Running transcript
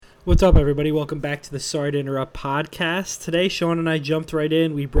What's up, everybody? Welcome back to the Sorry to Interrupt podcast. Today, Sean and I jumped right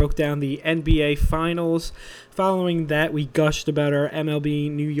in. We broke down the NBA Finals. Following that, we gushed about our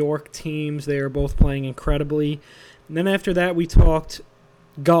MLB New York teams. They are both playing incredibly. And then after that, we talked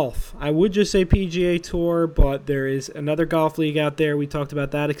golf. I would just say PGA Tour, but there is another golf league out there. We talked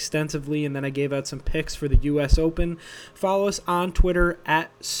about that extensively, and then I gave out some picks for the U.S. Open. Follow us on Twitter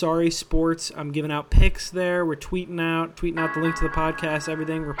at Sorry Sports. I'm giving out picks there. We're tweeting out the link to the podcast,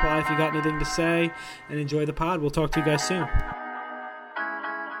 everything. Reply if you got anything to say, and enjoy the pod. We'll talk to you guys soon.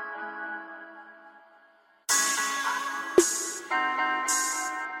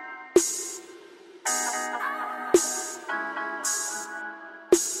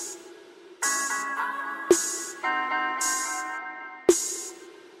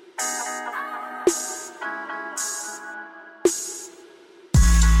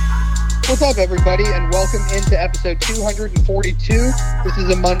 What's up, everybody, and welcome into episode 242. This is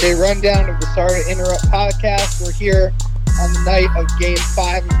a Monday rundown of the Sorry to Interrupt podcast. We're here on the night of Game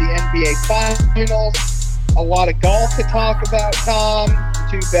 5 of the NBA Finals. A lot of golf to talk about, Tom. The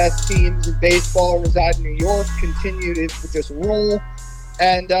two best teams in baseball reside in New York, continue to just rule,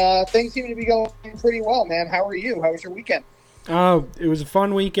 and things seem to be going pretty well, man. How are you? How was your weekend? Oh, it was a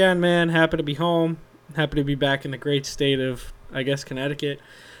fun weekend, man. Happy to be home. Happy to be back in the great state of, I guess, Connecticut.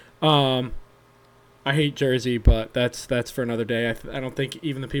 I hate Jersey, but that's for another day. I don't think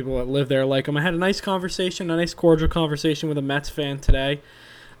even the people that live there like him. I had a nice cordial conversation with a Mets fan today.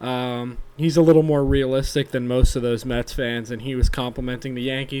 He's a little more realistic than most of those Mets fans, and he was complimenting the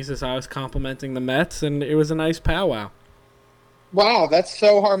Yankees as I was complimenting the Mets, and it was a nice powwow. Wow, that's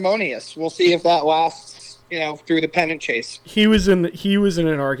so harmonious. We'll see if that lasts, through the pennant chase. He was in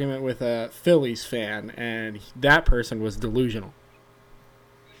an argument with a Phillies fan, and that person was delusional.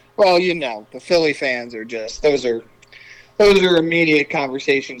 Well, the Philly fans are just those are immediate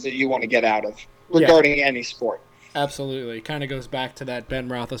conversations that you want to get out of regarding any sport. Absolutely. Kind of goes back to that Ben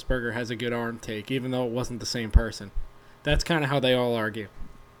Roethlisberger has a good arm take, even though it wasn't the same person. That's kind of how they all argue.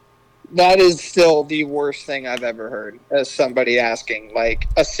 That is still the worst thing I've ever heard, as somebody asking, like,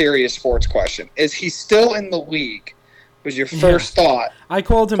 a serious sports question. Is he still in the league? Was your first thought. I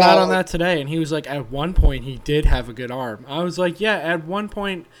called him out on that today, and he was like, at one point he did have a good arm. I was like, yeah, at one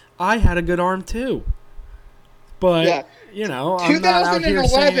point I had a good arm too. But, I'm not out here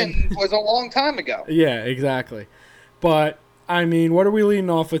 2011 was a long time ago. Yeah, exactly. But, I mean, what are we leading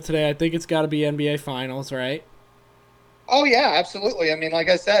off with today? I think it's got to be NBA Finals, right? Oh, yeah, absolutely. I mean, like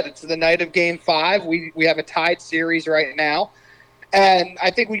I said, it's the night of Game 5. We have a tied series right now. And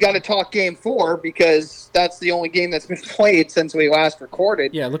I think we got to talk Game 4 because that's the only game that's been played since we last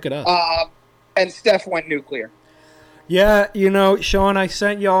recorded. Yeah, look it up. And Steph went nuclear. Yeah, Sean, I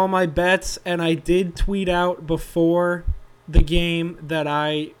sent you all my bets, and I did tweet out before the game that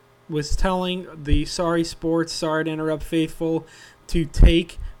I was telling the Sorry to Interrupt faithful to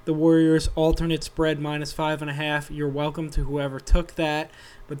take the Warriors alternate spread -5.5. You're welcome to whoever took that.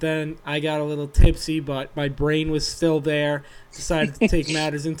 But then I got a little tipsy, but my brain was still there. Decided to take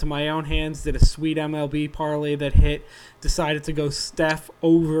matters into my own hands. Did a sweet MLB parlay that hit. Decided to go Steph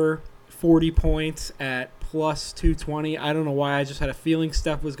over 40 points at plus 220. I don't know why. I just had a feeling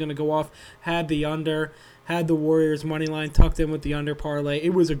Steph was going to go off. Had the under. Had the Warriors money line tucked in with the under parlay.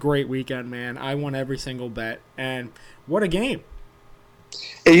 It was a great weekend, man. I won every single bet. And what a game.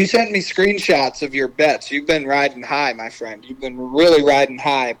 Hey, you sent me screenshots of your bets. You've been riding high, my friend. You've been really riding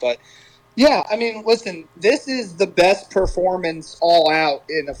high. But, yeah, I mean, listen, this is the best performance all out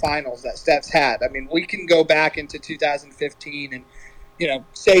in the finals that Steph's had. I mean, we can go back into 2015 and,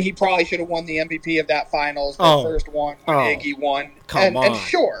 say he probably should have won the MVP of that finals, the first one when Iggy won. Come on. And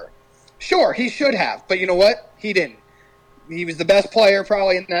sure, he should have. But you know what? He didn't. He was the best player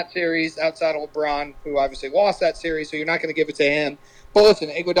probably in that series outside of LeBron, who obviously lost that series, so you're not going to give it to him. But listen,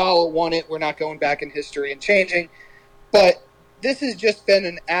 Iguodala won it. We're not going back in history and changing. But this has just been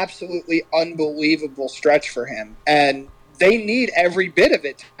an absolutely unbelievable stretch for him. And they need every bit of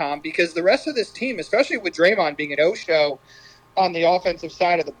it, Tom, because the rest of this team, especially with Draymond being an O-show on the offensive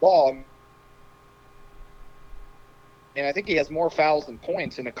side of the ball, and I think he has more fouls than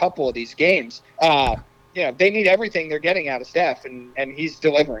points in a couple of these games, they need everything they're getting out of Steph, and he's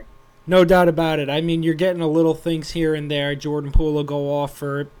delivering. No doubt about it. I mean, you're getting a little things here and there. Jordan Poole will go off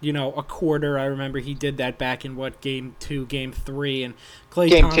for, a quarter. I remember he did that back in, Game 2, Game 3. And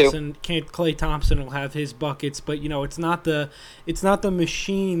Klay Thompson will have his buckets. But, it's not the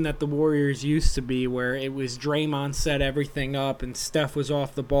machine that the Warriors used to be where it was Draymond set everything up and Steph was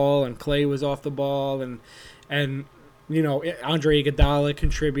off the ball and Klay was off the ball. And Andre Iguodala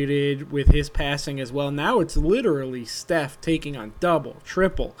contributed with his passing as well. Now it's literally Steph taking on double,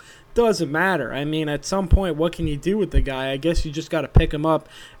 triple. Doesn't matter. I mean, at some point, what can you do with the guy? I guess you just got to pick him up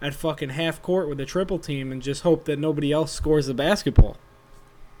at fucking half court with a triple team and just hope that nobody else scores the basketball.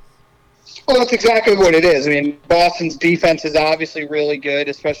 Well, that's exactly what it is. I mean, Boston's defense is obviously really good,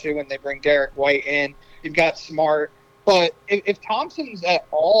 especially when they bring Derek White in. You've got Smart. But if Thompson's at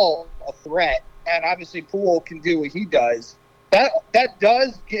all a threat, and obviously Poole can do what he does, that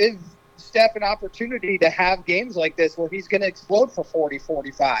does give Steph an opportunity to have games like this where he's going to explode for 40,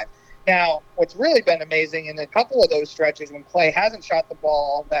 45. Now, what's really been amazing in a couple of those stretches when Clay hasn't shot the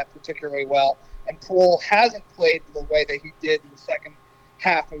ball all that particularly well and Poole hasn't played the way that he did in the second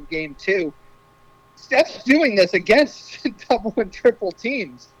half of Game 2, Steph's doing this against double and triple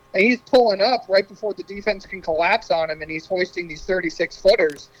teams. And he's pulling up right before the defense can collapse on him, and he's hoisting these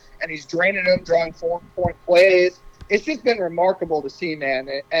 36-footers, and he's draining them, drawing 4-point plays. It's just been remarkable to see, man.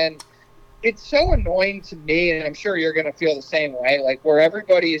 And it's so annoying to me, and I'm sure you're going to feel the same way, like where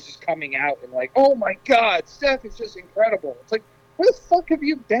everybody is just coming out and like, oh, my God, Steph is just incredible. It's like, where the fuck have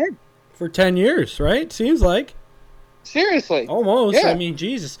you been? For 10 years, right? Seems like. Seriously. Almost. Yeah. I mean,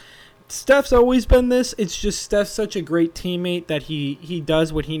 Jesus. Steph's always been this. It's just Steph's such a great teammate that he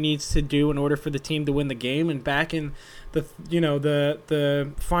does what he needs to do in order for the team to win the game. And back in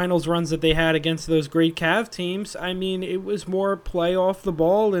the finals runs that they had against those great Cavs teams, I mean, it was more play off the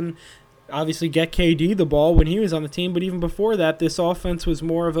ball and obviously get KD the ball when he was on the team. But even before that, this offense was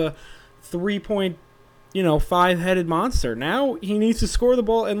more of a 3-point, five-headed monster. Now he needs to score the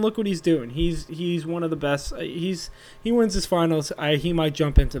ball, and look what he's doing. He's one of the best. He wins his finals. He might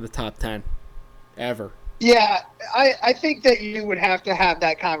jump into the top 10 ever. Yeah, I think that you would have to have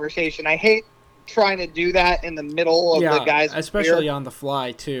that conversation. I hate trying to do that in the middle of the guys' especially career. on the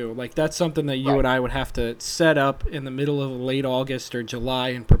fly too. Like that's something that you and I would have to set up in the middle of late August or July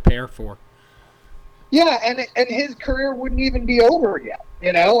and prepare for. Yeah, and his career wouldn't even be over yet,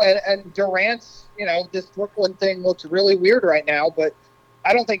 and Durant's, this Brooklyn thing looks really weird right now, but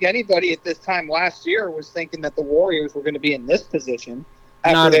I don't think anybody at this time last year was thinking that the Warriors were going to be in this position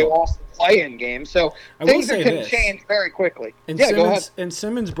after they lost the play-in game. So things are going to change very quickly. And go ahead. And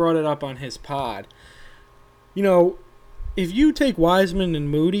Simmons brought it up on his pod. If you take Wiseman and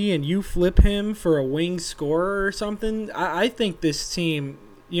Moody and you flip him for a wing scorer or something, I think this team –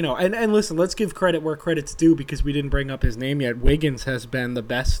 and listen, let's give credit where credit's due because we didn't bring up his name yet. Wiggins has been the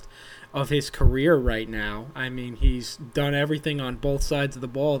best of his career right now. I mean, he's done everything on both sides of the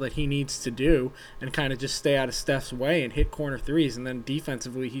ball that he needs to do and kind of just stay out of Steph's way and hit corner threes. And then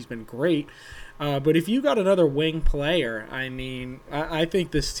defensively, he's been great. But if you got another wing player, I mean, I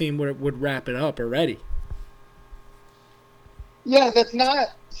think this team would wrap it up already. Yeah, that's not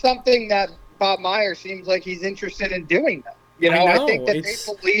something that Bob Myers seems like he's interested in doing, though. I think that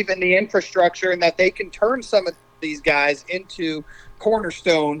they believe in the infrastructure and that they can turn some of these guys into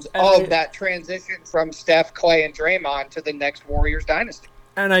cornerstones of that transition from Steph, Clay, and Draymond to the next Warriors dynasty.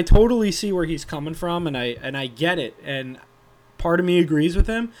 And I totally see where he's coming from, and I get it. And part of me agrees with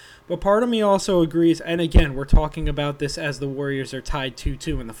him, but part of me also agrees. And again, we're talking about this as the Warriors are tied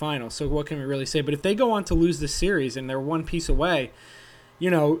 2-2 in the finals. So what can we really say? But if they go on to lose this series and they're one piece away,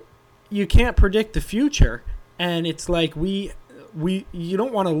 you can't predict the future. And it's like you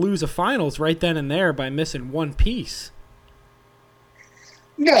don't want to lose a finals right then and there by missing one piece.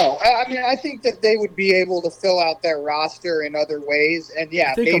 No, I mean, I think that they would be able to fill out their roster in other ways. And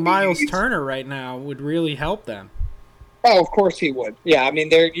yeah, I think a Miles Turner right now would really help them. Oh, of course he would. Yeah, I mean,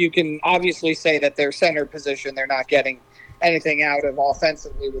 you can obviously say that their center position, they're not getting anything out of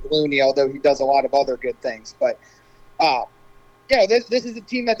offensively with Looney, although he does a lot of other good things. But this is a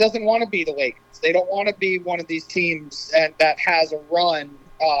team that doesn't want to be the Lakers. They don't want to be one of these teams that has a run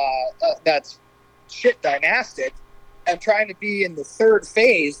that's shit dynastic and trying to be in the third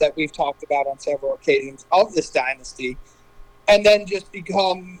phase that we've talked about on several occasions of this dynasty and then just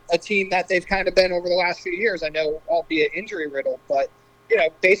become a team that they've kind of been over the last few years. I know, albeit injury-riddled, but,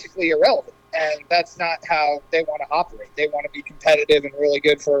 basically irrelevant. And that's not how they want to operate. They want to be competitive and really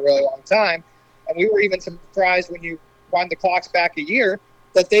good for a really long time. And we were even surprised when you wind the clocks back a year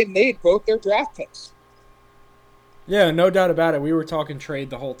that they made both their draft picks. Yeah, no doubt about it. We were talking trade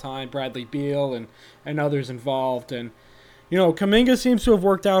the whole time, Bradley Beal and others involved. And, Kuminga seems to have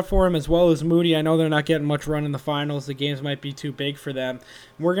worked out for him as well as Moody. I know they're not getting much run in the finals. The games might be too big for them.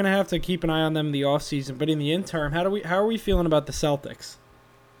 We're going to have to keep an eye on them in the offseason. But in the interim, how are we feeling about the Celtics?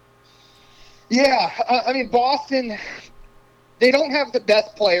 Yeah, I mean, Boston, they don't have the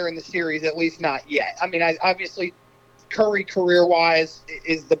best player in the series, at least not yet. I mean, obviously Curry, career-wise,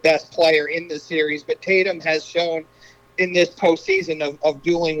 is the best player in the series, but Tatum has shown in this postseason of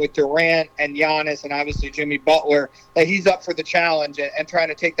dueling with Durant and Giannis and obviously Jimmy Butler, that he's up for the challenge and trying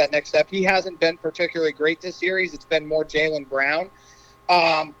to take that next step. He hasn't been particularly great this series. It's been more Jaylen Brown.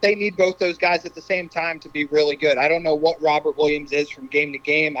 They need both those guys at the same time to be really good. I don't know what Robert Williams is from game to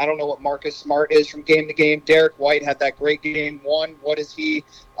game. I don't know what Marcus Smart is from game to game. Derek White had that great game one. What is he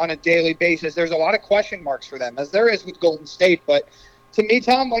on a daily basis? There's a lot of question marks for them, as there is with Golden State. But to me,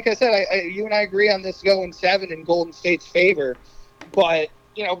 Tom, like I said, you and I agree on this going 7 in Golden State's favor. But,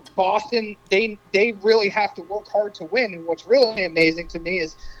 you know, Boston, they really have to work hard to win. And what's really amazing to me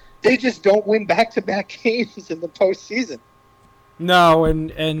is they just don't win back-to-back games in the postseason. No,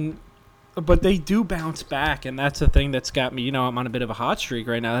 but they do bounce back, and that's the thing that's got me, I'm on a bit of a hot streak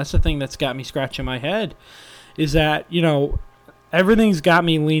right now. That's the thing that's got me scratching my head, is that, everything's got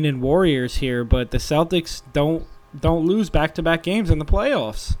me leaning Warriors here, but the Celtics don't lose back-to-back games in the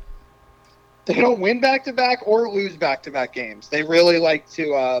playoffs. They don't win back-to-back or lose back-to-back games. They really like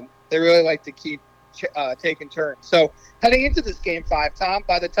to keep taking turns. So heading into this Game 5, Tom,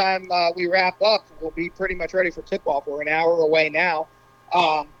 by the time we wrap up, we'll be pretty much ready for tip-off. We're an hour away now. Who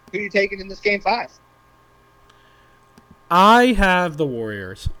are you taking in this Game 5? I have the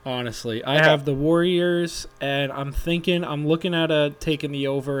Warriors, honestly. I have the Warriors, and I'm looking at taking the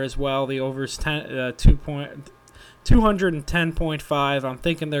over as well. The over's 210.5. I'm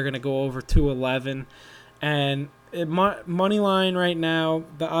thinking they're going to go over 211. And money line right now,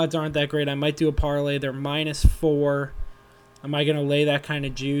 the odds aren't that great. I might do a parlay. They're -4. Am I going to lay that kind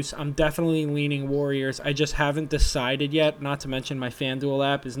of juice? I'm definitely leaning Warriors. I just haven't decided yet, not to mention my FanDuel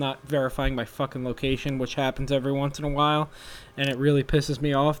app is not verifying my fucking location, which happens every once in a while, and it really pisses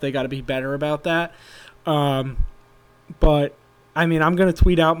me off. They got to be better about that. But, I mean, I'm going to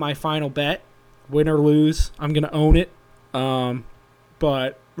tweet out my final bet. Win or lose, I'm going to own it.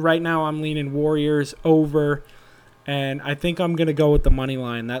 But right now I'm leaning Warriors over, and I think I'm going to go with the money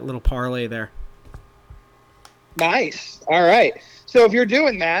line, that little parlay there. Nice. All right. So if you're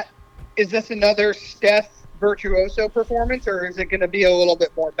doing that, is this another Steph virtuoso performance, or is it going to be a little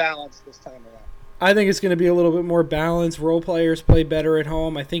bit more balanced this time around? I think it's going to be a little bit more balanced. Role players play better at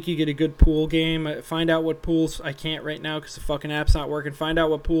home. I think you get a good pool game. Find out what pools – I can't right now because the fucking app's not working. Find out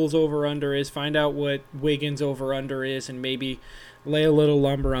what pools over-under is. Find out what Wiggins over-under is, and maybe lay a little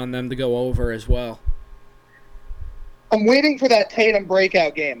lumber on them to go over as well. I'm waiting for that Tatum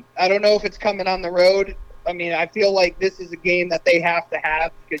breakout game. I don't know if it's coming on the road. I mean, I feel like this is a game that they have to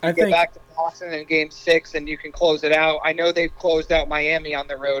have because you get back to Boston in Game 6 and you can close it out. I know they've closed out Miami on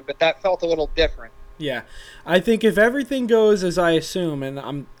the road, but that felt a little different. Yeah. I think if everything goes as I assume, and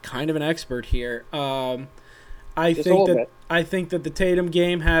I'm kind of an expert here, I think that the Tatum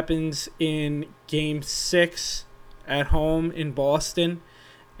game happens in Game 6 at home in Boston.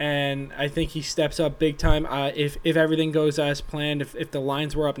 And I think he steps up big time. If everything goes as planned, if the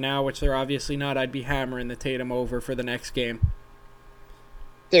lines were up now, which they're obviously not, I'd be hammering the Tatum over for the next game.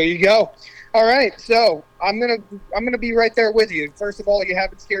 There you go. All right, so I'm gonna be right there with you. First of all, you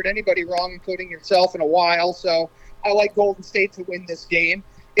haven't steered anybody wrong, including yourself, in a while. So I like Golden State to win this game.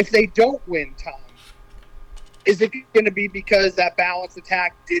 If they don't win, Tom, is it going to be because that balanced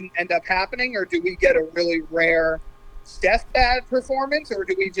attack didn't end up happening, or do we get a really rare Steph bad performance, or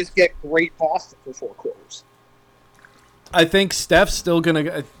do we just get great Boston for 4 quarters? I think Steph's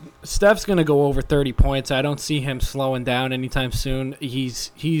gonna go over 30 points. I don't see him slowing down anytime soon. He's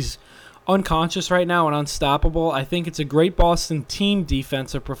unconscious right now and unstoppable. I think it's a great Boston team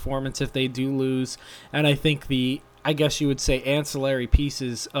defensive performance if they do lose, and I think I guess you would say ancillary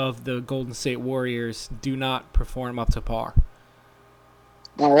pieces of the Golden State Warriors do not perform up to par.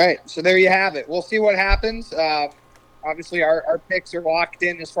 All right, so there you have it. We'll see what happens. Obviously, our picks are locked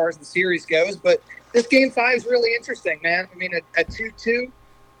in as far as the series goes, but this Game 5 is really interesting, man. I mean, at 2-2,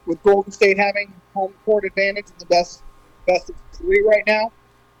 with Golden State having home court advantage and the best of 3 right now,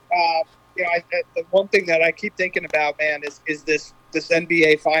 the one thing that I keep thinking about, man, is this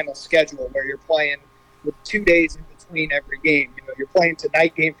NBA Finals schedule where you're playing with 2 days in between every game. You know, you're playing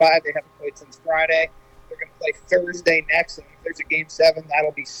tonight, Game 5. They haven't played since Friday. They're going to play Thursday next, and if there's a Game 7,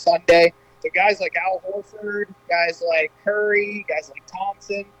 that'll be Sunday. So guys like Al Horford, guys like Curry, guys like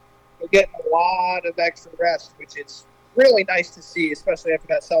Thompson, they're getting a lot of extra rest, which is really nice to see, especially after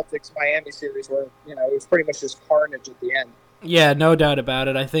that Celtics-Miami series where, it was pretty much just carnage at the end. Yeah, no doubt about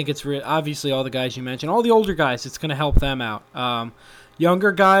it. I think it's obviously all the guys you mentioned. All the older guys, it's going to help them out.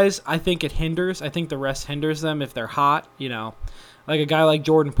 Younger guys, I think it hinders. I think the rest hinders them if they're hot. Like a guy like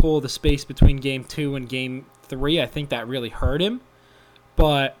Jordan Poole, the space between Game 2 and Game 3, I think that really hurt him.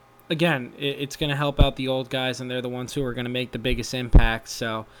 But again, it's going to help out the old guys, and they're the ones who are going to make the biggest impact.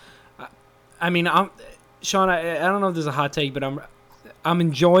 So, I mean, Sean, I don't know if there's a hot take, but I'm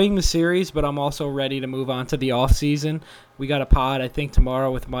enjoying the series, but I'm also ready to move on to the off season. We got a pod, I think,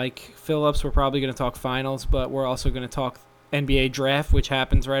 tomorrow with Mike Phillips. We're probably going to talk finals, but we're also going to talk NBA draft, which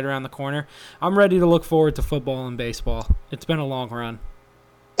happens right around the corner. I'm ready to look forward to football and baseball. It's been a long run.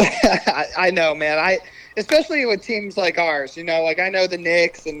 I know, man. Especially with teams like ours, like I know the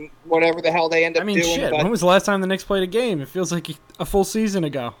Knicks and whatever the hell they end up doing. Shit. When was the last time the Knicks played a game? It feels like a full season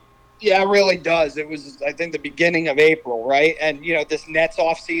ago. Yeah, it really does. It was, I think, the beginning of April, right? And, this Nets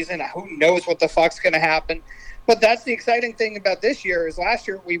off season, who knows what the fuck's going to happen. But that's the exciting thing about this year is last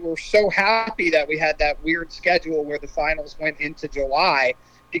year we were so happy that we had that weird schedule where the finals went into July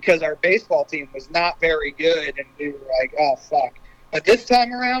because our baseball team was not very good. And we were like, oh, fuck. But this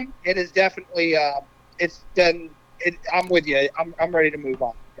time around, it is definitely, I'm with you. I'm ready to move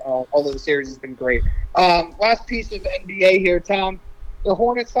on. Although the series has been great. Last piece of NBA here, Tom. The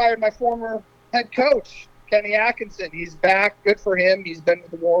Hornets fired my former head coach, Kenny Atkinson. He's back. Good for him. He's been with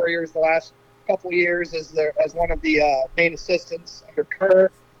the Warriors the last couple of years as one of the main assistants under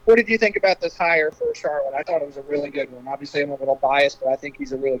Kerr. What did you think about this hire for Charlotte? I thought it was a really good one. Obviously, I'm a little biased, but I think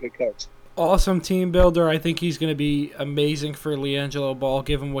he's a really good coach. Awesome team builder. I think he's going to be amazing for LiAngelo Ball,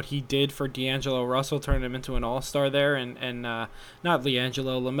 given what he did for D'Angelo Russell, turning him into an all-star there. And not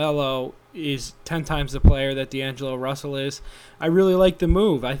LiAngelo, LaMelo is 10 times the player that D'Angelo Russell is. I really like the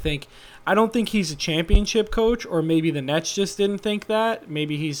move. I don't think he's a championship coach, or maybe the Nets just didn't think that.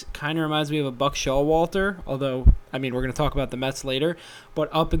 Maybe he's kind of reminds me of a Buck Showalter, although, we're going to talk about the Mets later. But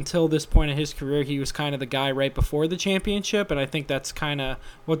up until this point in his career, he was kind of the guy right before the championship, and I think that's kind of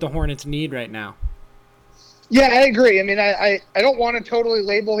what the Hornets need right now. Yeah, I agree. I don't want to totally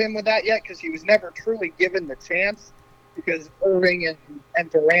label him with that yet because he was never truly given the chance because Irving and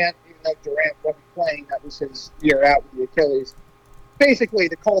Durant, even though Durant wasn't playing, that was his year out with the Achilles. Basically,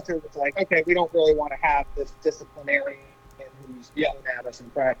 the culture was like, okay, we don't really want to have this disciplinarian who's yelling at us in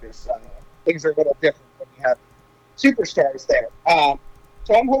practice. Things are a little different when you have superstars there.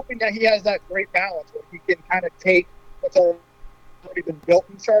 So I'm hoping that he has that great balance where he can kind of take what's already been built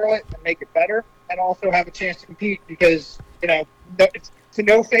in Charlotte and make it better and also have a chance to compete because, it's to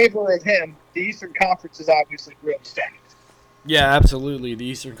no favor of him. The Eastern Conference is obviously really stacked. Yeah, absolutely. The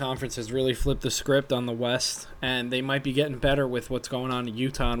Eastern Conference has really flipped the script on the West, and they might be getting better with what's going on in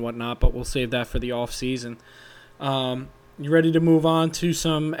Utah and whatnot, but we'll save that for the offseason. You ready to move on to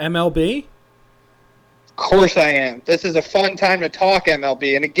some MLB? Of course I am. This is a fun time to talk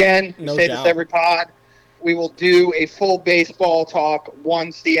MLB. And again, we say this every pod, we will do a full baseball talk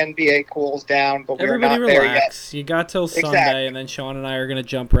once the NBA cools down, but we're not there yet. You got till Sunday, and then Sean and I are going to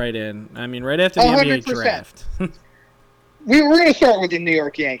jump right in. Right after the 100%. NBA draft. We're going to start with the New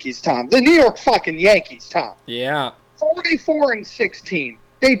York Yankees, Tom. The New York fucking Yankees, Tom. Yeah. 44-16.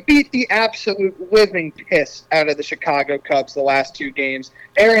 They beat the absolute living piss out of the Chicago Cubs the last two games.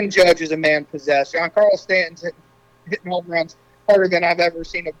 Aaron Judge is a man possessed. Giancarlo Stanton's hitting home runs harder than I've ever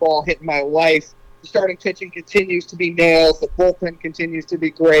seen a ball hit in my life. The starting pitching continues to be nails. The bullpen continues to be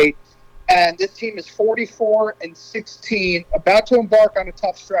great. And this team is 44-16, about to embark on a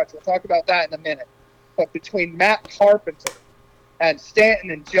tough stretch. We'll talk about that in a minute. But between Matt Carpenter and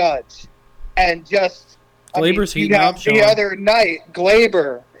Stanton and Judge and just Glaber's heating up, Sean. The other night,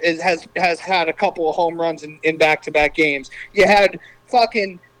 Glaber has had a couple of home runs in back-to-back games. You had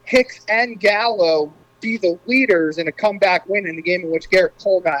fucking Hicks and Gallo be the leaders in a comeback win in the game in which Garrett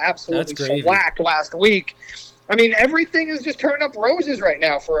Cole got absolutely shellacked last week. Everything is just turning up roses right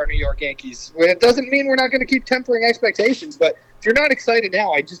now for our New York Yankees. It doesn't mean we're not going to keep tempering expectations, but if you're not excited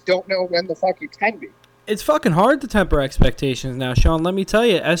now, I just don't know when the fuck you can be. It's fucking hard to temper expectations now, Sean. Let me tell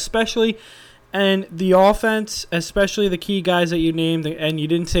you, especially and the offense, especially the key guys that you named, and you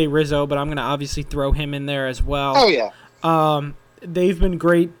didn't say Rizzo, but I'm going to obviously throw him in there as well. Oh yeah. They've been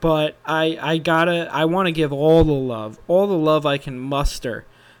great, but I want to give all the love I can muster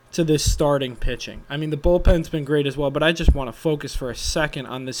to this starting pitching. The bullpen's been great as well, but I just want to focus for a second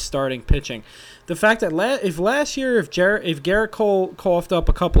on this starting pitching. The fact that if last year, if Garrett Cole coughed up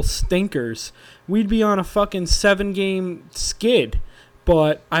a couple stinkers, we'd be on a fucking 7-game skid.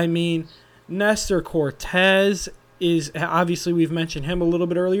 But, Nestor Cortez is, obviously we've mentioned him a little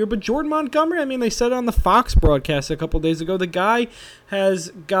bit earlier, but Jordan Montgomery, they said on the Fox broadcast a couple days ago, the guy has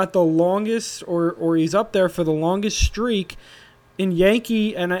got the longest, or he's up there for the longest streak in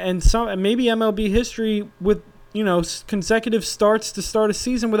Yankee and some maybe MLB history with consecutive starts to start a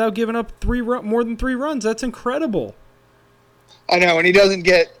season without giving up more than 3 runs. That's incredible. I know, and he doesn't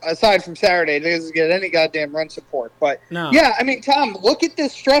get, aside from Saturday, he doesn't get any goddamn run support. But, yeah, Tom, look at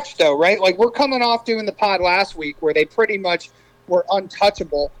this stretch, though, right? Like, we're coming off doing the pod last week where they pretty much were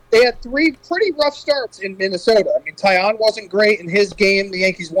untouchable. They had 3 pretty rough starts in Minnesota. I mean, Taillon wasn't great in his game. The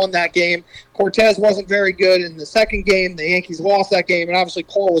Yankees won that game. Cortez wasn't very good in the second game. The Yankees lost that game. And obviously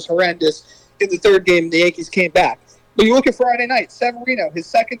Cole was horrendous in the third game. The Yankees came back. But you look at Friday night, Severino, his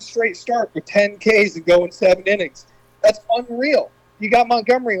second straight start with 10 Ks and going 7 innings. That's unreal. You got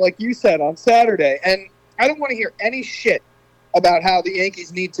Montgomery, like you said, on Saturday. And I don't want to hear any shit about how the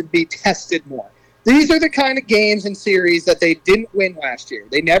Yankees need to be tested more. These are the kind of games and series that they didn't win last year.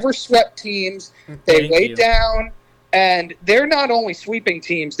 They never swept teams. They laid down, and they're not only sweeping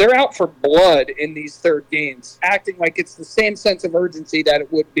teams, they're out for blood in these third games, acting like it's the same sense of urgency that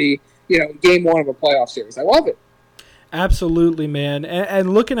it would be, game 1 of a playoff series. I love it. Absolutely, man.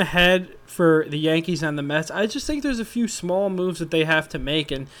 And looking ahead for the Yankees and the Mets, I just think there's a few small moves that they have to make.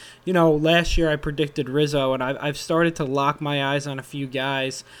 And, last year I predicted Rizzo, and I've started to lock my eyes on a few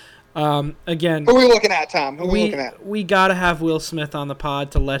guys. Again, who are we looking at, Tom? Who are we looking at? We got to have Will Smith on the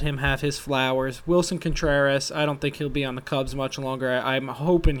pod to let him have his flowers. Wilson Contreras, I don't think he'll be on the Cubs much longer. I'm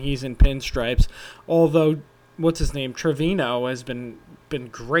hoping he's in pinstripes. Although, what's his name? Trevino has been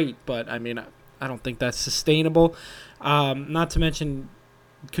great, but I mean, I don't think that's sustainable. Not to mention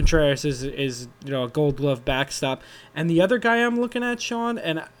Contreras is a Gold Glove backstop. And the other guy I'm looking at, Sean,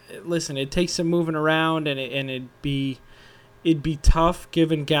 and listen, it takes some moving around, and it'd be tough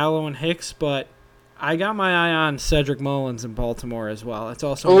given Gallo and Hicks, but I got my eye on Cedric Mullins in Baltimore as well. It's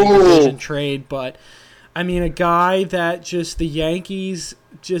also a division trade, but I mean, a guy that just the Yankees,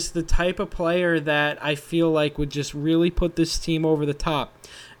 just the type of player that I feel like would just really put this team over the top.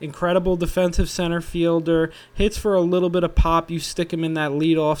 Incredible defensive center fielder, hits for a little bit of pop. You stick him in that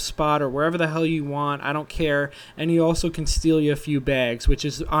leadoff spot or wherever the hell you want. I don't care. And he also can steal you a few bags, which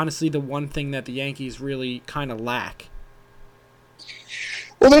is honestly the one thing that the Yankees really kind of lack.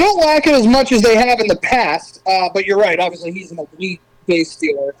 Well, they don't lack it as much as they have in the past, but you're right. Obviously, he's an elite base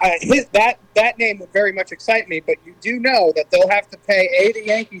stealer. That name would very much excite me, but you do know that they'll have to pay, A, the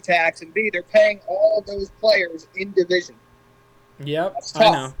Yankee tax, and B, they're paying all of those players in division. Yep,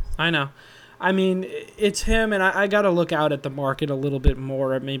 I know. I mean, it's him, and I got to look out at the market a little bit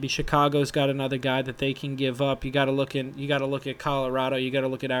more. Maybe Chicago's got another guy that they can give up. You got to look at Colorado. You got to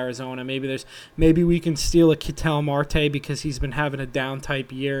look at Arizona. Maybe we can steal a Ketel Marte because he's been having a down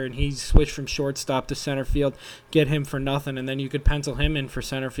type year, and he's switched from shortstop to center field. Get him for nothing, and then you could pencil him in for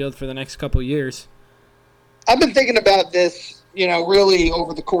center field for the next couple years. I've been thinking about this, really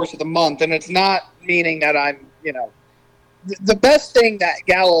over the course of the month, and it's not meaning that I'm, the best thing that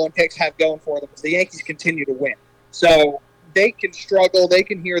Gallo and Hicks have going for them is the Yankees continue to win. So they can struggle, they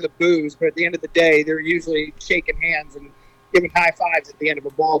can hear the boos, but at the end of the day, they're usually shaking hands and giving high fives at the end of a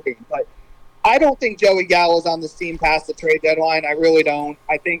ball game. But I don't think Joey Gallo's on this team past the trade deadline. I really don't.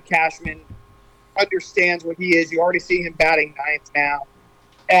 I think Cashman understands what he is. You already see him batting ninth now.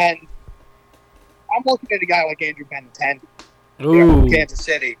 And I'm looking at a guy like Andrew Benintendi from Kansas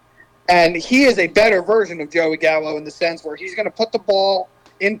City. And he is a better version of Joey Gallo in the sense where he's going to put the ball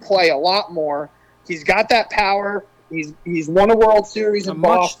in play a lot more. He's got that power. He's won a World Series in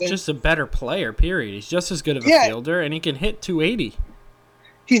Boston. Just a better player, period. He's just as good of a fielder, and he can hit 280.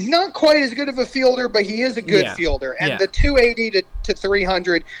 He's not quite as good of a fielder, but he is a good fielder. And the 280 to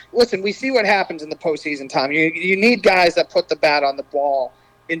 300, listen, we see what happens in the postseason, Tom. You need guys that put the bat on the ball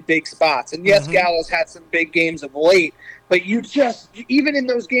in big spots. And yes, Gallo's had some big games of late, but even in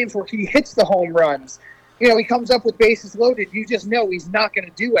those games where he hits the home runs, he comes up with bases loaded, you just know he's not going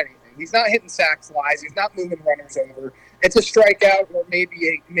to do anything. He's not hitting sac flies. He's not moving runners over. It's a strikeout, or maybe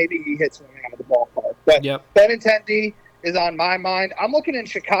he hits one out of the ballpark. But Benintendi is on my mind. I'm looking in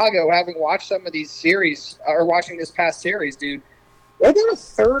Chicago, having watched some of these series, or watching this past series, dude. They're doing a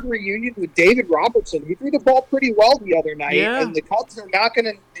third reunion with David Robertson. He threw the ball pretty well the other night, and the Cubs are not going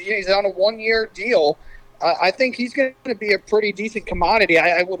to – he's on a one-year deal. I think he's going to be a pretty decent commodity.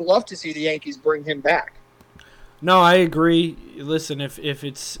 I would love to see the Yankees bring him back. No, I agree. Listen, if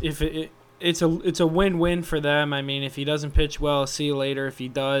it's a win-win for them. I mean, if he doesn't pitch well, see you later. If he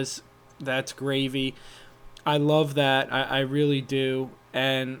does, that's gravy. I love that. I really do.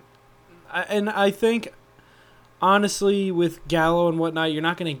 And I think, honestly, with Gallo and whatnot, you're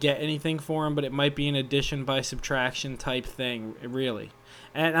not going to get anything for him, but it might be an addition by subtraction type thing, really.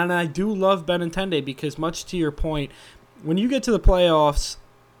 And I do love Benintendi because, much to your point, when you get to the playoffs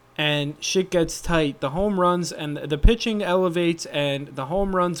and shit gets tight, the home runs and the pitching elevates and the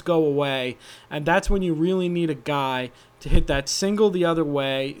home runs go away, and that's when you really need a guy to hit that single the other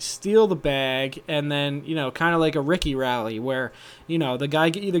way, steal the bag, and then, kind of like a Ricky rally where, the guy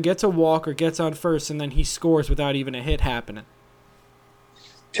either gets a walk or gets on first and then he scores without even a hit happening.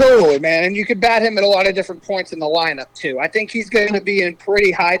 Totally, man. And you could bat him at a lot of different points in the lineup, too. I think he's going to be in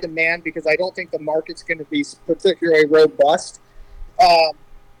pretty high demand because I don't think the market's going to be particularly robust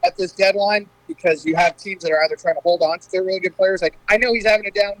at this deadline because you have teams that are either trying to hold on to their really good players. Like, I know he's having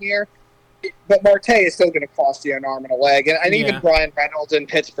a down year, but Marte is still going to cost you an arm and a leg. And even Brian Reynolds in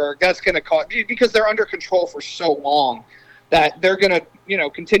Pittsburgh, that's going to cost – because they're under control for so long that they're going to,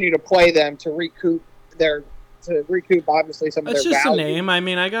 continue to play them to recoup obviously some of their value. That's just a name. I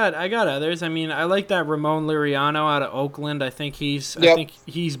mean, I got others. I mean, I like that Ramon Liriano out of Oakland. I think he's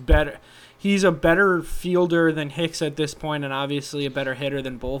better. He's a better fielder than Hicks at this point, and obviously a better hitter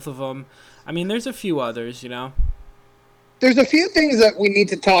than both of them. I mean, there's a few others, There's a few things that we need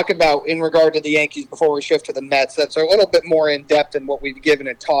to talk about in regard to the Yankees before we shift to the Mets that's a little bit more in-depth than what we've given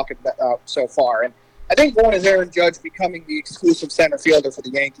and talked about so far. And I think one is Aaron Judge becoming the exclusive center fielder for the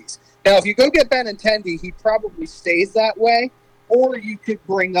Yankees. Now, if you go get Benintendi, he probably stays that way, or you could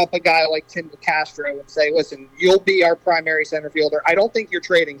bring up a guy like Tim DeCastro and say, listen, you'll be our primary center fielder. I don't think you're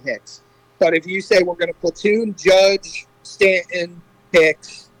trading Hicks. But if you say we're going to platoon Judge, Stanton,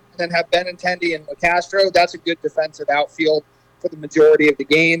 Hicks, and then have Benintendi and DeCastro, that's a good defensive outfield for the majority of the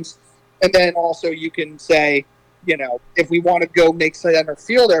games. And then also you can say, if we want to go make center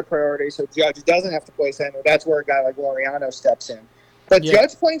field our priority so Judge doesn't have to play center, that's where a guy like Laureano steps in. But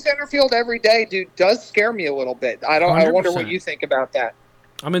Judge playing center field every day, dude, does scare me a little bit. I 100%. wonder what you think about that.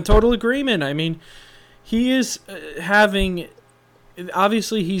 I'm in total agreement. I mean, he is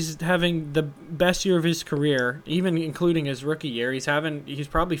obviously he's having the best year of his career, even including his rookie year. He's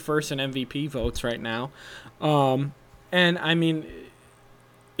probably first in MVP votes right now. And I mean,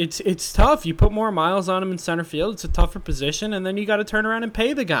 it's tough. You put more miles on him in center field. It's a tougher position, and then you got to turn around and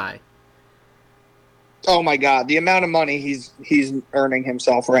pay the guy. Oh my God, the amount of money he's earning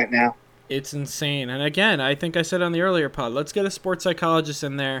himself right now. It's insane. And again, I think I said on the earlier pod, let's get a sports psychologist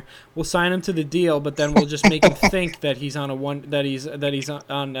in there. We'll sign him to the deal, but then we'll just make him think that he's on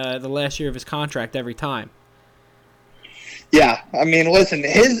the last year of his contract every time. Yeah, I mean, listen,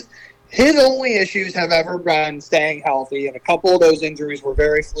 his only issues have ever been staying healthy, and a couple of those injuries were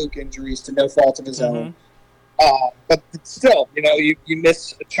very fluke injuries to no fault of his own. But still, you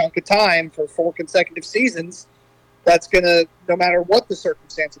miss a chunk of time for 4 consecutive seasons. That's gonna, no matter what the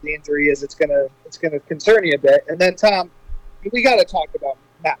circumstance of the injury is, it's gonna concern you a bit. And then, Tom, we got to talk about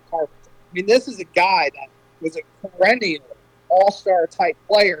Matt Carpenter. I mean, this is a guy that was a perennial all-star type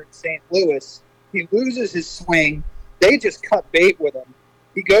player in St. Louis. He loses his swing. They just cut bait with him.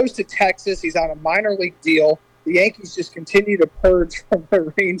 He goes to Texas. He's on a minor league deal. The Yankees just continue to purge from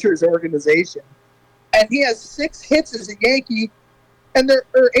the Rangers organization. And he has 6 hits as a Yankee, and there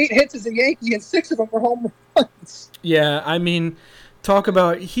are 8 hits as a Yankee, and 6 of them were home runs. Yeah, I mean, talk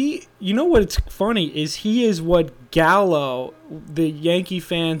about you know what's funny is he is what Gallo, the Yankee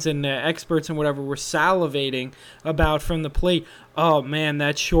fans and the experts and whatever were salivating about from the plate. Oh man,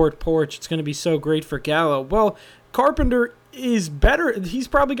 that short porch, it's going to be so great for Gallo. Well, Carpenter is better. He's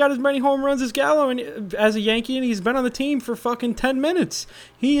probably got as many home runs as Gallo and as a Yankee, and he's been on the team for fucking 10 minutes.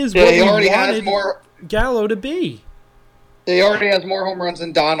 He is what he already wanted Gallo to be. He already has more home runs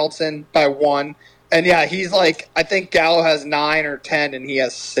than Donaldson by 1. And yeah, he's like, I think Gallo has 9 or 10, and he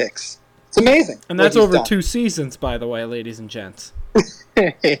has 6. It's amazing. And that's over 2 seasons, by the way, ladies and gents.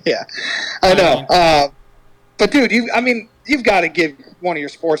 Yeah, I know. But dude, you've got to give one of your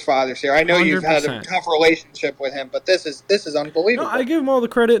sports fathers here. I know 100%. You've had a tough relationship with him, but this is unbelievable. No, I give him all the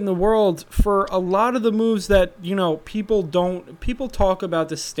credit in the world for a lot of the moves that people talk about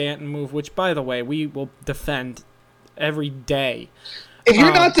the Stanton move, which by the way we will defend every day. If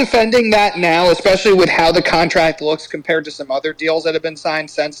you're not defending that now, especially with how the contract looks compared to some other deals that have been signed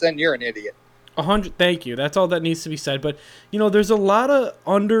since then, you're an idiot. 100. Thank you. That's all that needs to be said. But, there's a lot of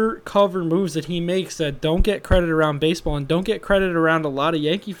undercover moves that he makes that don't get credit around baseball and don't get credit around a lot of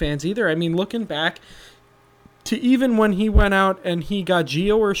Yankee fans either. I mean, looking back to even when he went out and he got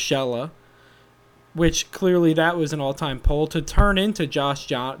Gio Urshela, which clearly that was an all-time poll, to turn into Josh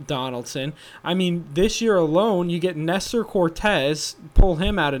Donaldson. I mean, this year alone, you get Nestor Cortez, pull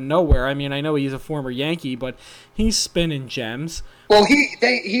him out of nowhere. I mean, I know he's a former Yankee, but he's spinning gems. Well,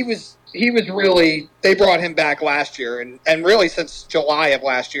 he was really, they brought him back last year, and really since July of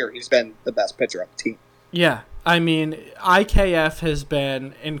last year, he's been the best pitcher on the team. Yeah, I mean, IKF has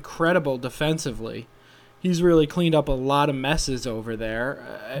been incredible defensively. He's really cleaned up a lot of messes over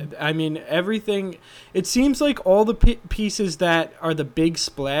there. I mean, everything. It seems like all the pieces that are the big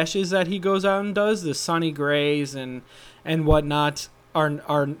splashes that he goes out and does, the Sonny Grays and whatnot,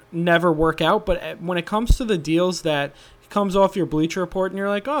 are never work out. But when it comes to the deals that comes off your Bleacher Report and you're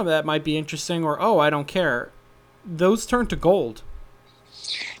like, oh, that might be interesting, or oh, I don't care, those turn to gold.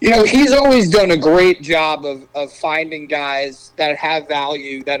 He's always done a great job of finding guys that have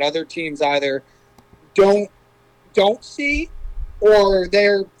value that other teams either don't see, or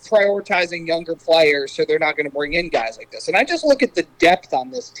they're prioritizing younger players, so they're not going to bring in guys like this. And I just look at the depth on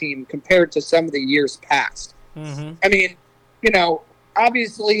this team compared to some of the years past. Mm-hmm. I mean,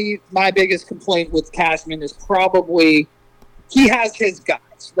 obviously my biggest complaint with Cashman is probably he has his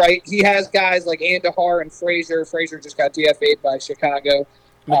guys, right? He has guys like Andahar and Frazier. Frazier just got DFA'd by Chicago.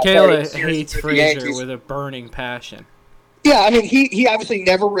 Michaela hates Frazier with a burning passion. Yeah, I mean, he obviously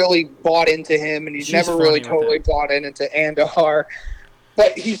never really bought into him, and she's never really totally bought into Andahar.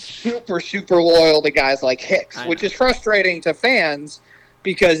 But he's super, super loyal to guys like Hicks, which is frustrating to fans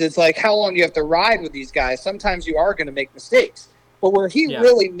because it's like, how long do you have to ride with these guys? Sometimes you are going to make mistakes. But where he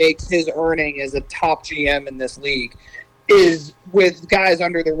really makes his earning as a top GM in this league is with guys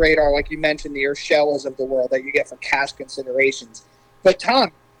under the radar, like you mentioned, the Urshela's of the world that you get for cash considerations. But,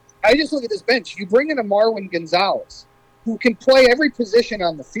 Tom, I just look at this bench. You bring in a Marwin Gonzalez, who can play every position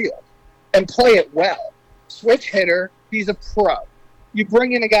on the field and play it well. Switch hitter, he's a pro. You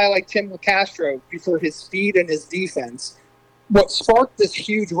bring in a guy like Tim LeCastro for his speed and his defense. What sparked this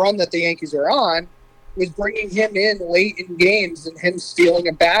huge run that the Yankees are on was bringing him in late in games and him stealing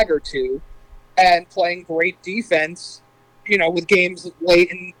a bag or two and playing great defense, with games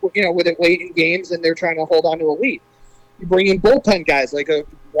late in games, and they're trying to hold on to a lead. You bring in bullpen guys like a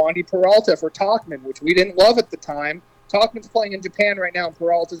Wandy Peralta for Tauchman, which we didn't love at the time. Tauchman's playing in Japan right now, and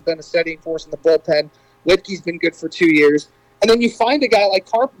Peralta's been a steadying force in the bullpen. Litke's been good for 2 years. And then you find a guy like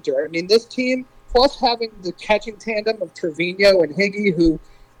Carpenter. I mean, this team, plus having the catching tandem of Trevino and Higgy, who,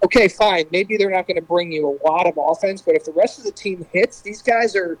 okay, fine, maybe they're not going to bring you a lot of offense, but if the rest of the team hits, these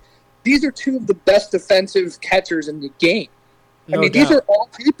are two of the best defensive catchers in the game. No doubt. These are all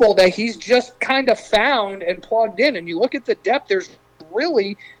people that he's just kind of found and plugged in. And you look at the depth, there's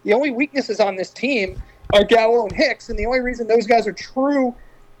really the only weaknesses on this team are Gallo and Hicks, and the only reason those guys are true,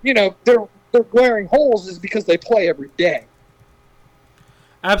 they're glaring holes is because they play every day.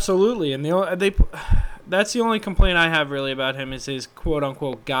 Absolutely, and that's the only complaint I have really about him is his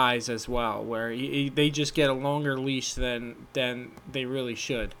quote-unquote guys as well, where they just get a longer leash than they really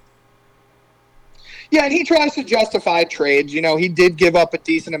should. Yeah, and he tries to justify trades. He did give up a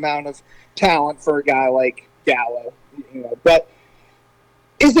decent amount of talent for a guy like Gallo, but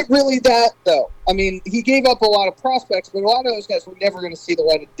is it really that, though? I mean, he gave up a lot of prospects, but a lot of those guys were never going to see the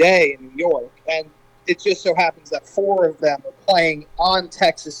light of day in New York, and it just so happens that 4 of them are playing on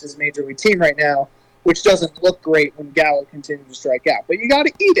Texas's major league team right now, which doesn't look great when Gallo continues to strike out. But you got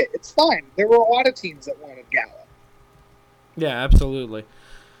to eat it. It's fine. There were a lot of teams that wanted Gallo. Yeah, absolutely.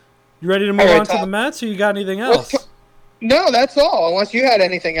 You ready to move on to the Mets, or you got anything else? No, that's all. Unless you had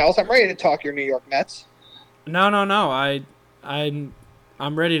anything else, I'm ready to talk your New York Mets. No.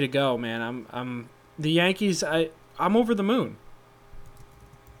 I'm ready to go, man. I'm the Yankees. I'm over the moon.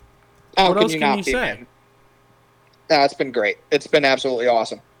 What else can you say? Man? No, it's been great. It's been absolutely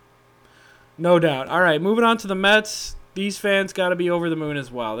awesome. No doubt. All right, moving on to the Mets. These fans got to be over the moon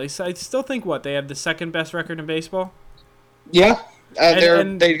as well. I still think they have the second best record in baseball. Yeah,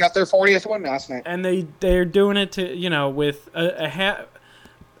 they got their 40th win last night, and they're doing it to with I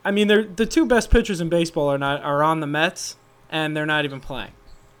mean, they're the 2 best pitchers in baseball are on the Mets, and they're not even playing.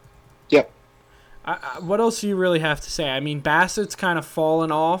 Yep. What else do you really have to say? I mean, Bassett's kind of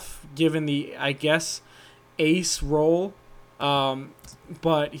fallen off, given the, I guess, ace role.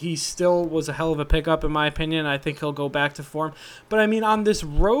 But he still was a hell of a pickup, in my opinion. I think he'll go back to form. But, I mean, on this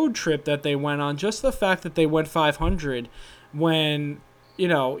road trip that they went on, just the fact that they went 500 when,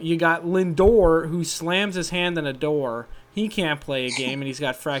 you got Lindor, who slams his hand in a door. He can't play a game, and he's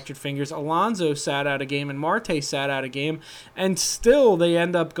got fractured fingers. Alonso sat out a game, and Marte sat out a game, and still they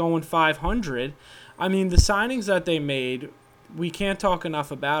end up going 500. I mean, the signings that they made, we can't talk enough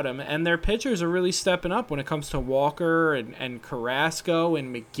about them, and their pitchers are really stepping up when it comes to Walker and Carrasco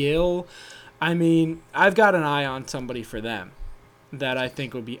and McGill. I mean, I've got an eye on somebody for them that I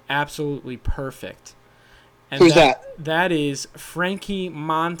think would be absolutely perfect. And who's that? That is Frankie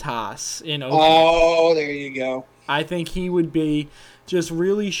Montas in Oakland. Oh, there you go. I think he would be just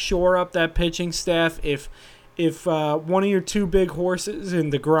really shore up that pitching staff. If one of your 2 big horses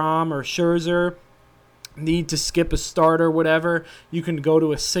in DeGrom or Scherzer need to skip a start or whatever, you can go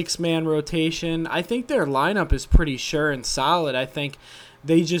to a 6-man rotation. I think their lineup is pretty sure and solid. I think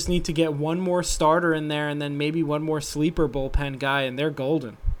they just need to get one more starter in there and then maybe one more sleeper bullpen guy, and they're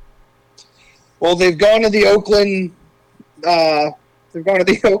golden. Well, they've gone to the Oakland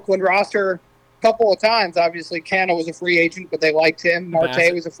roster couple of times. Obviously, Canna was a free agent, but they liked him.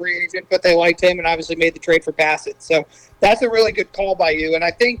 Marte was a free agent, but they liked him, and obviously made the trade for Bassett. So that's a really good call by you. And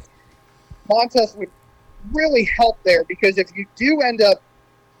I think Montas would really help there, because if you do end up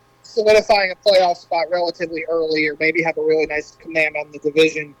solidifying a playoff spot relatively early, or maybe have a really nice command on the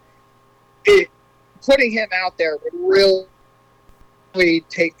division, putting him out there would really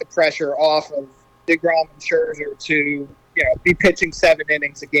take the pressure off of DeGrom and Scherzer to be pitching 7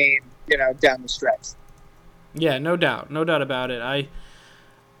 innings a game, down the stretch. Yeah, no doubt about it.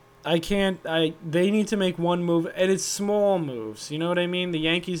 They need to make one move, and it's small moves. You know what I mean? The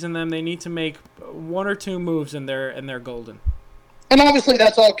Yankees and them, they need to make 1 or 2 moves, and they're golden. And obviously,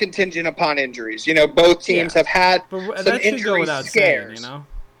 that's all contingent upon injuries. Both teams have had some injury scares. Saying.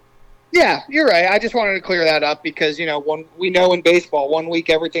 Yeah, you're right. I just wanted to clear that up because when we know in baseball, 1 week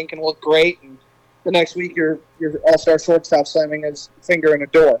everything can look great, and the next week your all-star shortstop slamming his finger in a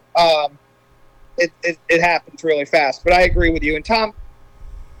door. It happens really fast. But I agree with you. And Tom,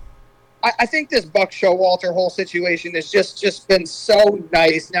 I think this Buck Showalter whole situation has just been so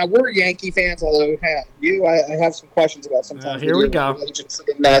nice. Now, we're Yankee fans, although I have some questions about sometimes. Here we go.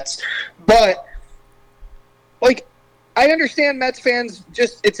 The Mets. But, I understand Mets fans,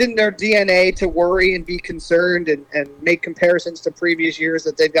 it's in their DNA to worry and be concerned and make comparisons to previous years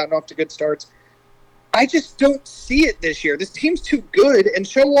that they've gotten off to good starts. I just don't see it this year. This team's too good, and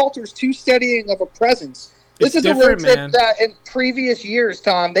Showalter's too steadying of a presence. This is a road trip that in previous years,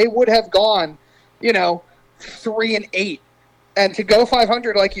 Tom, they would have gone, 3-8, and to go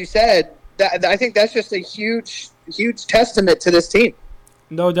 500, like you said, I think that's just a huge, huge testament to this team.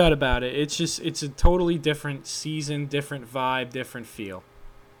 No doubt about it. It's a totally different season, different vibe, different feel.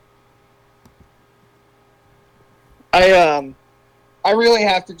 I really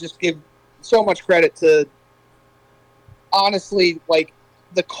have to just give so much credit to, honestly,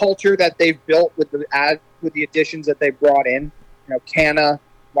 the culture that they've built with the additions that they brought in. Canna,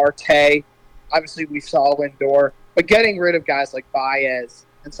 Marte, obviously we saw Lindor, but getting rid of guys like Baez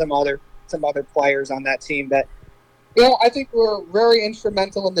and some other players on that team that, I think were very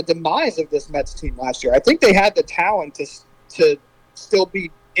instrumental in the demise of this Mets team last year. I think they had the talent to still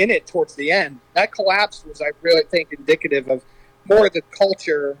be in it towards the end. That collapse was, I really think, indicative of more of the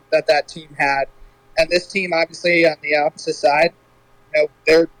culture that team had. And this team, obviously, on the opposite side,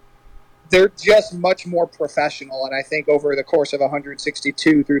 they're just much more professional. And I think over the course of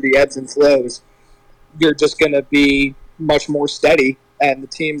 162 through the ebbs and flows, you're just going to be much more steady. And the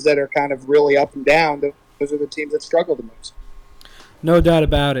teams that are kind of really up and down, those are the teams that struggle the most. No doubt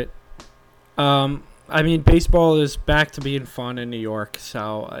about it. Baseball is back to being fun in New York,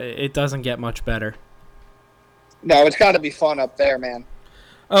 so it doesn't get much better. No, it's got to be fun up there, man.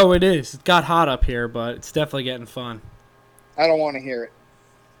 Oh, it is. It got hot up here, but it's definitely getting fun. I don't want to hear it.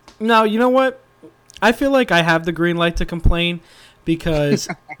 No, you know what? I feel like I have the green light to complain because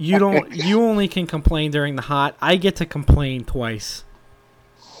you only can complain during the hot. I get to complain twice.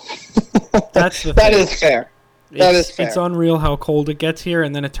 That's the thing. That is fair. It's unreal how cold it gets here,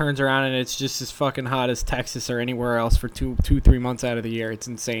 and then it turns around and it's just as fucking hot as Texas or anywhere else for 3 months out of the year. It's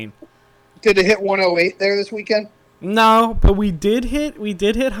insane. Did it hit 108 there this weekend? No, but we did hit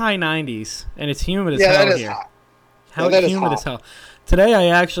high 90s, and it's humid as hell here. That is hot. Humid as hell. Today I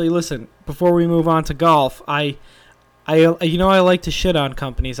actually, listen, before we move on to golf, I like to shit on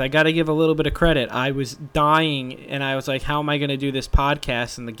companies. I got to give a little bit of credit. I was dying, and I was like, how am I going to do this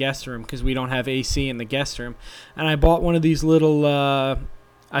podcast in the guest room because we don't have AC in the guest room? And I bought one of these little,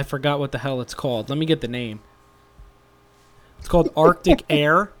 I forgot what the hell it's called. Let me get the name. It's called Arctic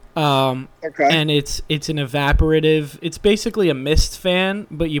Air. Okay. And it's an evaporative. It's basically a mist fan,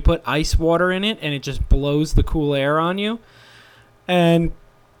 but you put ice water in it, and it just blows the cool air on you. And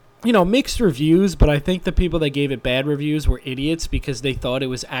mixed reviews, but I think the people that gave it bad reviews were idiots because they thought it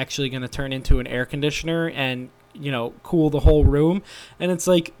was actually going to turn into an air conditioner and, cool the whole room. And it's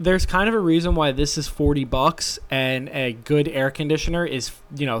like, there's kind of a reason why this is $40 and a good air conditioner is,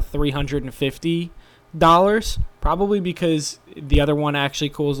 $350, probably because the other one actually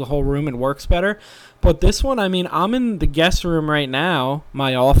cools the whole room and works better. But this one, I'm in the guest room right now,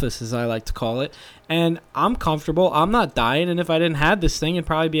 my office as I like to call it, and I'm comfortable. I'm not dying, and if I didn't have this thing, it'd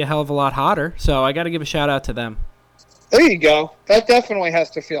probably be a hell of a lot hotter. So I got to give a shout out to them. There you go. That definitely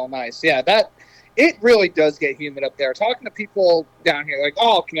has to feel nice. Yeah, it really does get humid up there. Talking to people down here, like,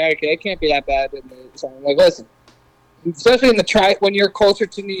 oh, Connecticut, it can't be that bad. So I'm like, listen, especially when you're closer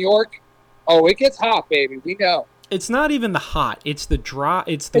to New York, oh, it gets hot, baby. We know. It's not even the hot. It's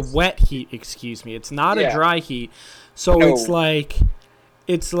the wet heat, excuse me. It's not a dry heat. So no. It's like,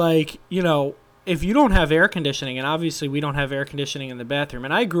 if you don't have air conditioning, and obviously we don't have air conditioning in the bathroom,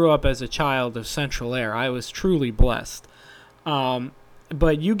 and I grew up as a child of central air. I was truly blessed.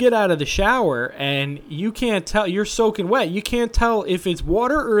 But you get out of the shower and you can't tell. You're soaking wet. You can't tell if it's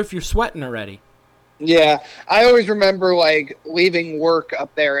water or if you're sweating already. Yeah, I always remember like leaving work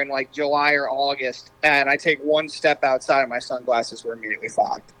up there in like July or August, and I take one step outside and my sunglasses were immediately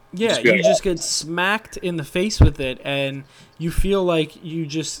fogged. Yeah, you just get smacked in the face with it, and you feel like you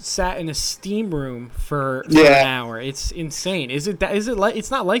just sat in a steam room for an hour. It's insane. Is it like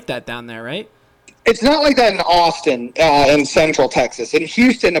it's not like that down there, right? It's not like that in Austin, in Central Texas. In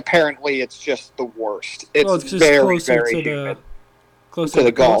Houston, apparently, it's just the worst. It's just very, closer very to humid. closer to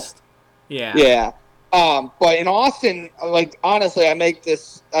the Gulf. Coast. Yeah. Yeah. But in Austin, like honestly, I make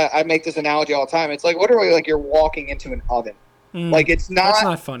this analogy all the time. It's like literally like you're walking into an oven. Like it's not. That's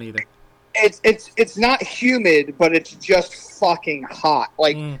not fun either. It's not humid, but it's just fucking hot.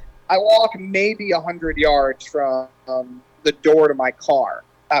 Like I walk maybe 100 yards from the door to my car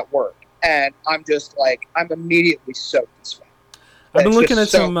at work, and I'm just like I'm immediately soaked in sweat. I've been looking at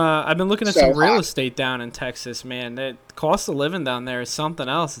some real hot. estate down in Texas, man. The cost of living down there is something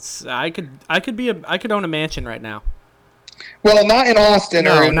else. I could own a mansion right now. Well, not in Austin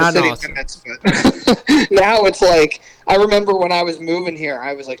or in the city limits, but now it's like I remember when I was moving here,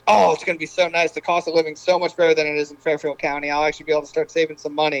 I was like, "Oh, it's going to be so nice. The cost of living is so much better than it is in Fairfield County. I'll actually be able to start saving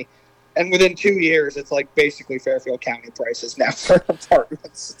some money." And within 2 years, it's like basically Fairfield County prices now for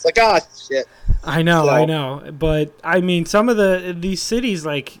apartments. It's like, shit. I know. But, I mean, some of these cities,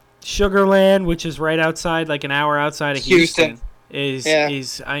 like Sugar Land, which is right outside, like an hour outside of Houston,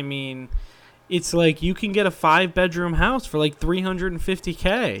 is I mean, it's like you can get a 5-bedroom house for like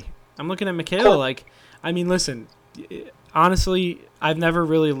 $350K. I'm looking at Michaela like, I mean, listen, honestly, I've never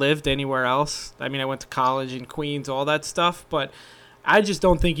really lived anywhere else. I mean, I went to college in Queens, all that stuff, but I just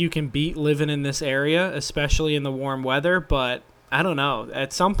don't think you can beat living in this area, especially in the warm weather. But I don't know.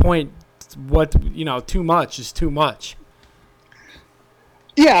 At some point, too much is too much.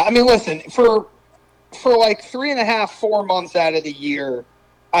 Yeah, I mean, listen, for like 3.5, 4 months out of the year,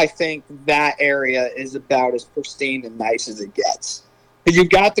 I think that area is about as pristine and nice as it gets. Because you've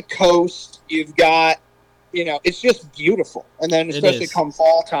got the coast, you've got, it's just beautiful. And then especially come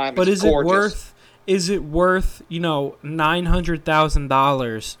fall time, it's gorgeous. Is it worth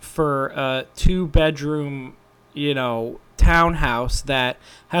 $900,000 for a 2-bedroom, townhouse that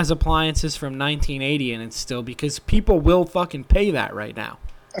has appliances from 1980 in it still? Because people will fucking pay that right now.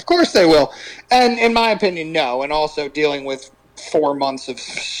 Of course they will. And in my opinion, no. And also dealing with 4 months of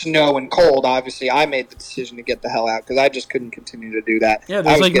snow and cold, obviously I made the decision to get the hell out because I just couldn't continue to do that. Yeah,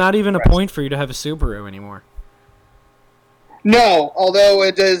 there's like not even a point for you to have a Subaru anymore. No, although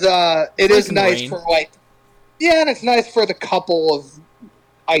it is nice rain. for and it's nice for the couple of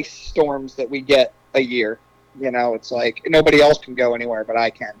ice storms that we get a year. It's like nobody else can go anywhere, but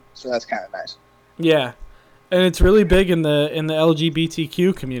I can, so that's kind of nice. Yeah, and it's really big in the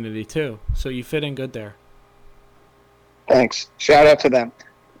LGBTQ community too. So you fit in good there. Thanks. Shout out to them.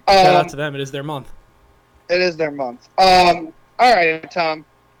 Shout out to them. It is their month. It is their month. All right, Tom.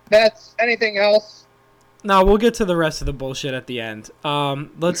 That's anything else? No, we'll get to the rest of the bullshit at the end.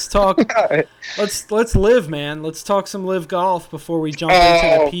 Let's talk. Right. Let's live, man. Let's talk some live golf before we jump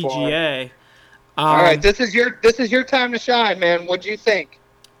into the PGA. All right, this is your time to shine, man. What'd you think?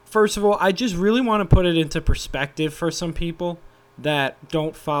 First of all, I just really want to put it into perspective for some people that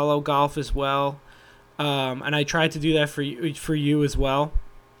don't follow golf as well, and I tried to do that for you as well.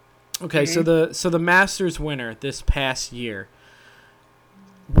 Okay, so the Masters winner this past year,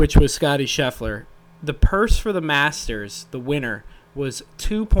 which was Scottie Scheffler. The purse for the Masters, the winner, was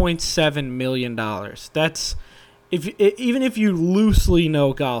 $2.7 million. That's even if you loosely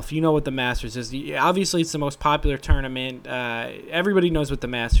know golf, you know what the Masters is. Obviously, it's the most popular tournament. Everybody knows what the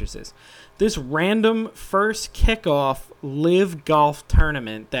Masters is. This random first kickoff live golf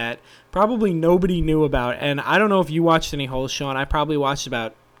tournament that probably nobody knew about. And I don't know if you watched any holes, Sean. I probably watched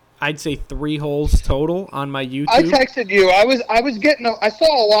about, I'd say 3 holes total on my YouTube. I texted you. I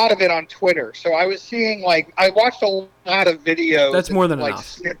saw a lot of it on Twitter. So I was seeing I watched a lot of videos. That's more than enough.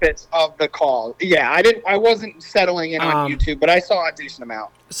 Snippets of the call. Yeah, I wasn't settling in on YouTube, but I saw a decent amount.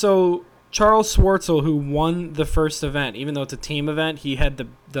 So Charles Schwartzel, who won the first event, even though it's a team event, he had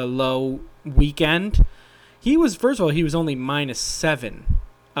the low weekend. He was only -7.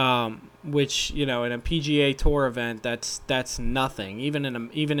 Which, in a PGA Tour event, that's nothing. Even in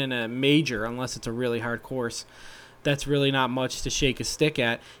a major, unless it's a really hard course, that's really not much to shake a stick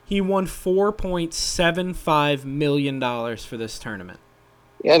at. He won $4.75 million for this tournament.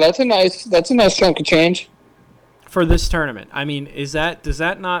 Yeah, that's a nice chunk of change. for this tournament. I mean, does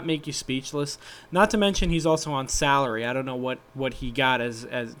that not make you speechless? Not to mention he's also on salary. I don't know what he got as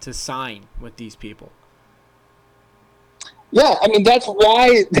to sign with these people. Yeah, I mean that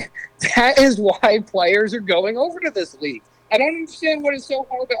is why players are going over to this league. I don't understand what is so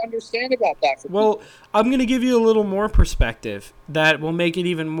hard to understand about that. Well, I'm going to give you a little more perspective that will make it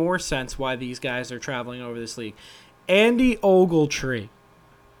even more sense why these guys are traveling over this league. Andy Ogletree.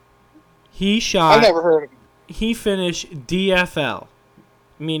 I've never heard of him. He finished DFL,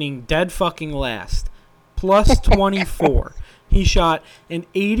 meaning dead fucking last, plus 24. He shot an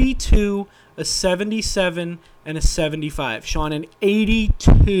 82, a 77, and a 75. Sean, an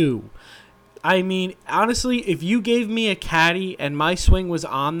 82. I mean, honestly, if you gave me a caddy and my swing was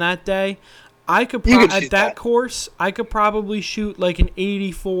on that day, I could at that course, I could probably shoot like an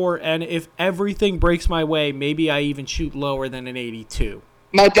 84, and if everything breaks my way, maybe I even shoot lower than an 82.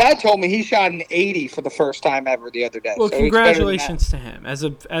 My dad told me he shot an 80 for the first time ever the other day. Well, so congratulations to him. As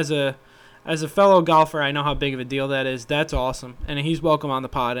a fellow golfer, I know how big of a deal that is. That's awesome, and he's welcome on the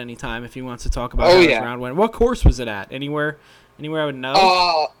pod anytime if he wants to talk about his round win. What course was it at? Anywhere I would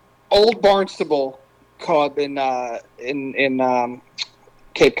know. Old Barnstable Club in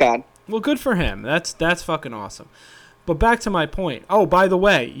Cape Cod. Well, good for him. That's fucking awesome. But back to my point. Oh, by the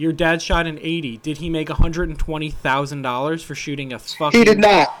way, your dad shot an 80. Did he make $120,000 for shooting a fucking... He did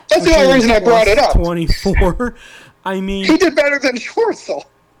not. That's the only reason I brought it up. 24. I mean... He did better than Schwartzel.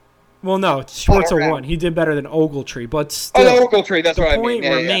 Well, no, Schwartzel won. He did better than Ogletree, but still... Ogletree, that's what I mean. The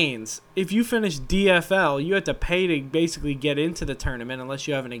point remains, if you finish DFL, you have to pay to basically get into the tournament unless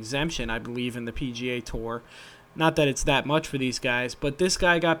you have an exemption, I believe, in the PGA Tour. Not that it's that much for these guys, but this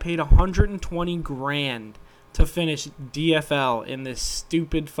guy got paid $120,000 to finish DFL in this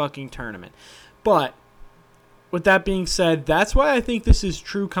stupid fucking tournament. But with that being said, that's why I think this is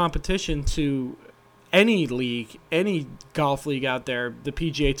true competition to any league, any golf league out there, the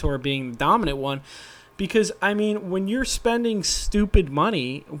PGA Tour being the dominant one. Because, I mean, when you're spending stupid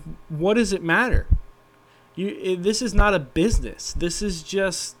money, what does it matter? This is not a business. This is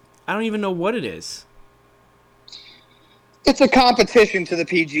just, I don't even know what it is. It's a competition to the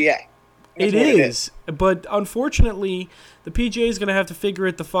PGA. It is, but unfortunately, the PGA is going to have to figure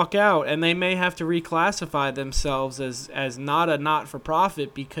it the fuck out, and they may have to reclassify themselves as not a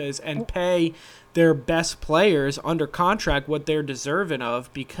not-for-profit and pay their best players under contract what they're deserving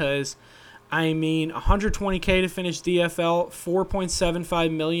of, because, I mean, $120K to finish DFL,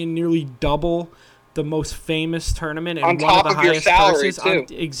 $4.75 million, nearly double the most famous tournament and on one top of the of highest your salary prices.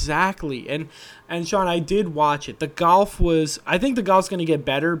 too. Exactly. And Sean, I did watch it. I think the golf's going to get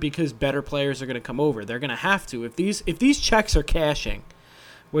better because better players are going to come over. They're going to have to. If these checks are cashing,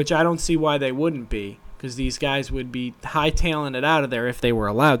 which I don't see why they wouldn't be, because these guys would be hightailing it out of there if they were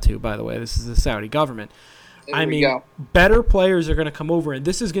allowed to, by the way. This is the Saudi government. Better players are going to come over, and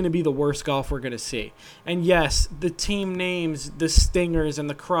this is going to be the worst golf we're going to see. And yes, the team names, the Stingers and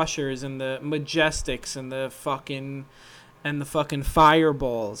the Crushers and the Majestics and the fucking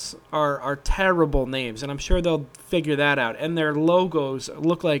Fireballs are terrible names, and I'm sure they'll figure that out. And their logos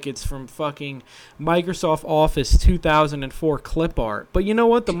look like it's from fucking Microsoft Office 2004 clip art. But you know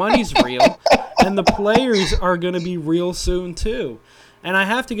what? The money's real, and the players are going to be real soon too. And I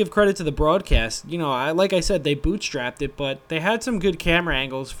have to give credit to the broadcast. You know, like I said, they bootstrapped it, but they had some good camera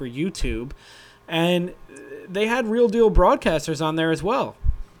angles for YouTube, and they had real deal broadcasters on there as well.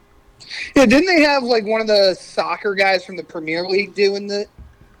 Yeah, didn't they have like one of the soccer guys from the Premier League doing the?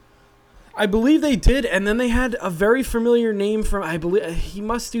 I believe they did, and then they had a very familiar name from. I believe he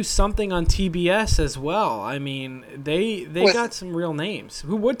must do something on TBS as well. I mean, they got some real names.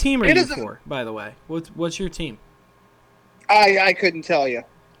 What team are you for, by the way? What's your team? I couldn't tell you.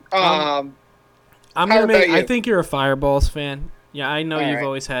 I'm gonna make. I think you're a Fireballs fan. Yeah, I know you've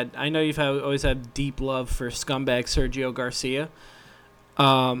always had. I know you've always had deep love for scumbag Sergio Garcia.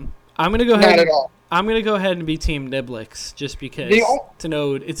 I'm gonna go ahead. Not at all. I'm gonna go ahead and be Team Niblix just because it's an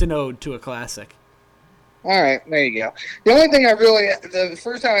ode. It's an ode to a classic. All right, there you go. The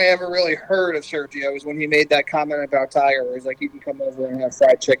first time I ever really heard of Sergio was when he made that comment about Tiger, where he's like, "You can come over and have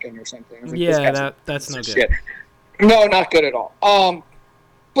fried chicken or something." Like, yeah, that's no good. Shit. No, not good at all.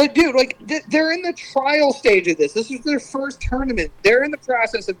 But dude, like they're in the trial stage of this. This is their first tournament. They're in the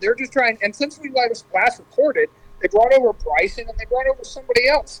process of they're just trying. And since we last recorded, they brought over Bryson and they brought over somebody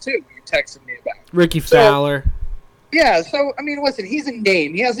else too. You texted me about Ricky Fowler. Yeah, so I mean, listen, he's a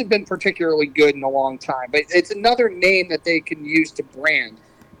name. He hasn't been particularly good in a long time, but it's another name that they can use to brand,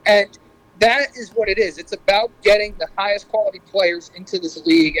 and that is what it is. It's about getting the highest quality players into this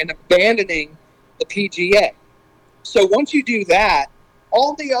league and abandoning the PGA. So once you do that,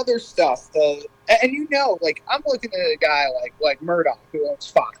 all the other stuff, and like I'm looking at a guy like Murdoch who owns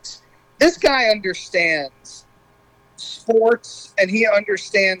Fox. This guy understands sports, and he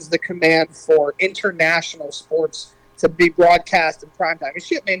understands the command for international sports to be broadcast in primetime. And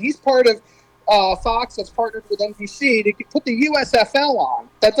shit, man, he's part of Fox that's partnered with NBC to put the USFL on.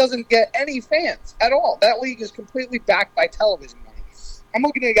 That doesn't get any fans at all. That league is completely backed by television money. I'm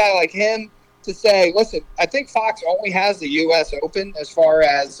looking at a guy like him to say, listen, I think Fox only has the U.S. Open as far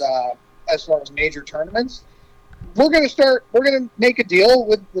as major tournaments. We're going to make a deal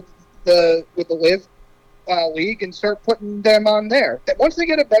with the LIV league and start putting them on there. That once they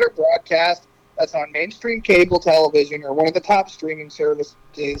get a better broadcast that's on mainstream cable television or one of the top streaming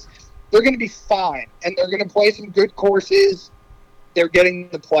services, they're going to be fine, and they're going to play some good courses. They're getting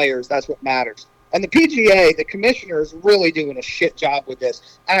the players. That's what matters. And the PGA, the commissioner, is really doing a shit job with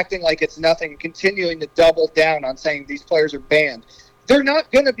this, acting like it's nothing, continuing to double down on saying these players are banned. They're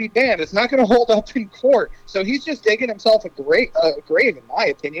not going to be banned. It's not going to hold up in court. So he's just digging himself a grave, in my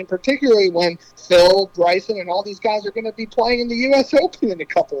opinion, particularly when Phil, Bryson, and all these guys are going to be playing in the U.S. Open in a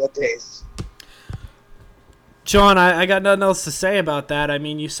couple of days. John, I got nothing else to say about that. I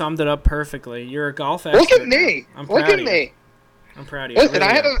mean, you summed it up perfectly. You're a golf expert. Look at me. Look at me. I'm proud of you. Listen,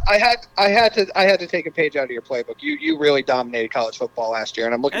 I had to take a page out of your playbook. You really dominated college football last year,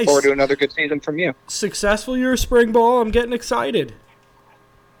 and I'm looking forward to another good season from you. Successful year of spring ball. I'm getting excited.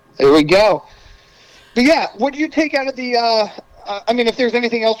 There we go. But yeah, what do you take out of the? I mean, if there's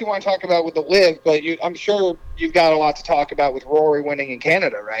anything else you want to talk about with the LIV, but I'm sure you've got a lot to talk about with Rory winning in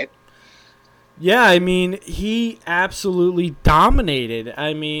Canada, right? Yeah, I mean, he absolutely dominated.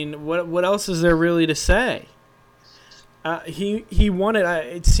 I mean, what else is there really to say? He won it.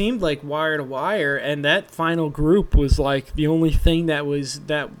 It seemed like wire to wire, and that final group was like the only thing that was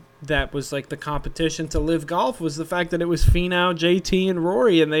like the competition to LIV Golf was the fact that it was Finau, JT, and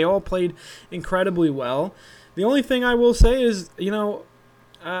Rory, and they all played incredibly well. The only thing I will say is,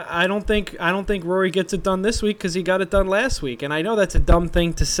 I don't think Rory gets it done this week because he got it done last week, and I know that's a dumb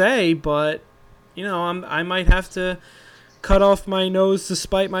thing to say, but I might have to cut off my nose to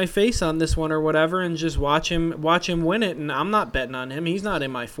spite my face on this one or whatever, and just watch him win it. And I'm not betting on him. He's not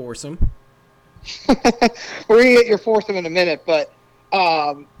in my foursome. We're gonna get your foursome in a minute, but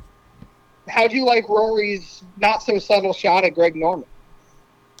how do you like Rory's not so subtle shot at Greg Norman?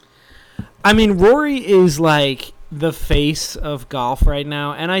 I mean, Rory is like the face of golf right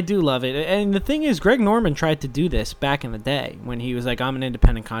now, and I do love it. And the thing is, Greg Norman tried to do this back in the day when he was like, I'm an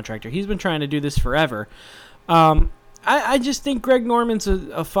independent contractor. He's been trying to do this forever. I just think Greg Norman's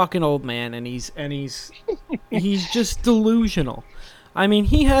a fucking old man, and he's just delusional. I mean,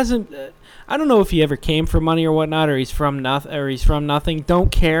 he hasn't. I don't know if he ever came from money or whatnot, or he's from nothing.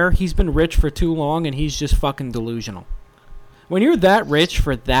 Don't care. He's been rich for too long, and he's just fucking delusional. When you're that rich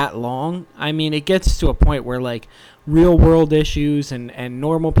for that long, I mean, it gets to a point where like real world issues and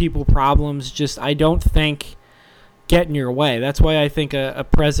normal people problems just I don't think get in your way. That's why I think a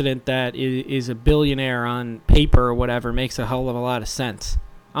president that is a billionaire on paper or whatever makes a hell of a lot of sense.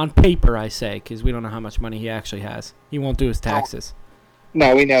 On paper, I say, because we don't know how much money he actually has. He won't do his taxes.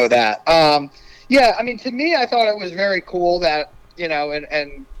 No, we know that. Yeah, I mean, to me, I thought it was very cool that,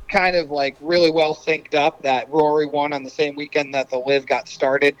 and kind of like really well synced up that Rory won on the same weekend that the LIV got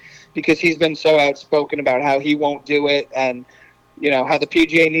started, because he's been so outspoken about how he won't do it, and how the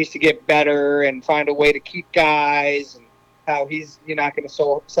PGA needs to get better and find a way to keep guys, and how you're not going to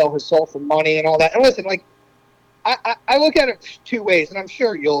sell his soul for money and all that. And listen, like, I look at it two ways, and I'm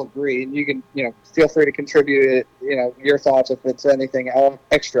sure you'll agree, and you can, feel free to contribute, your thoughts if it's anything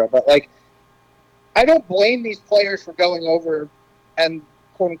extra. But, like, I don't blame these players for going over and,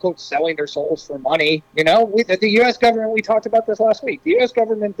 quote-unquote, selling their souls for money. The U.S. government, we talked about this last week. The U.S.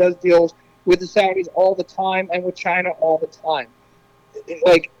 government does deals with the Saudis all the time and with China all the time.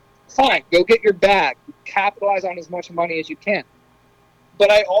 Like, fine, go get your bag. Capitalize on as much money as you can.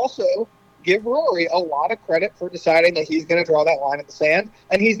 But I also give Rory a lot of credit for deciding that he's going to draw that line in the sand,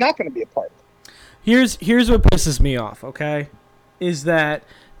 and he's not going to be a part of it. Here's what pisses me off, okay? Is that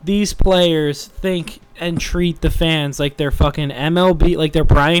these players think and treat the fans like they're fucking MLB, like they're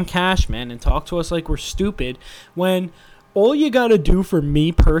Brian Cashman, and talk to us like we're stupid, when all you got to do for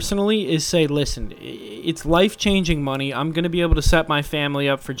me personally is say, listen, it's life-changing money. I'm going to be able to set my family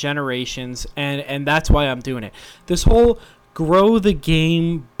up for generations, and that's why I'm doing it. This whole grow the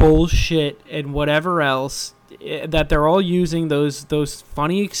game bullshit and whatever else that they're all using, those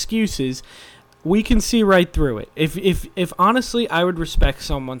funny excuses, we can see right through it. If honestly, I would respect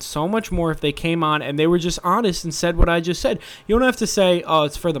someone so much more if they came on and they were just honest and said what I just said. You don't have to say, oh,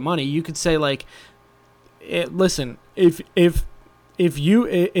 it's for the money. You could say, like, listen, if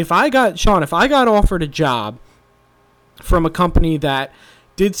if I got offered a job from a company that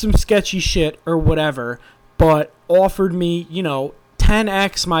did some sketchy shit or whatever, but offered me,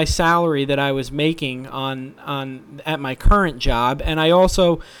 10x my salary that I was making on at my current job, and I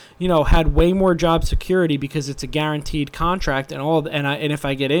also, had way more job security because it's a guaranteed contract and if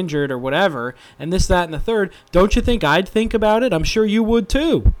I get injured or whatever, and this, that, and the third, don't you think I'd think about it? I'm sure you would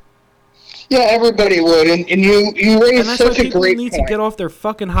too. Yeah, everybody would, and you raise such a great point. People need to get off their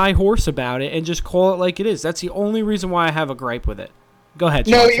fucking high horse about it and just call it like it is. That's the only reason why I have a gripe with it. Go ahead,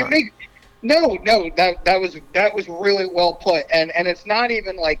 Sean. That was really well put, and it's not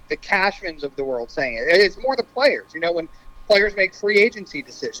even like the Cashmans of the world saying it. It's more the players. When players make free agency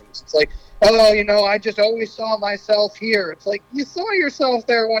decisions, it's like, I just always saw myself here. It's like you saw yourself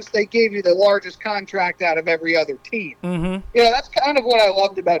there once they gave you the largest contract out of every other team. Mm-hmm. That's kind of what I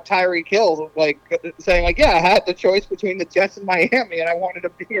loved about Tyreek Hill, like saying, like, yeah, I had the choice between the Jets and Miami, and I wanted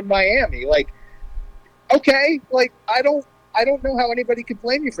to be in Miami. Like, okay, like I don't know how anybody could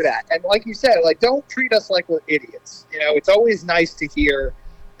blame you for that. And like you said, like, don't treat us like we're idiots. It's always nice to hear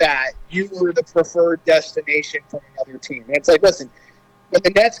that you were the preferred destination for another team. And it's like, listen, when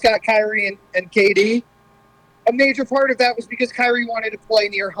the Nets got Kyrie and KD, a major part of that was because Kyrie wanted to play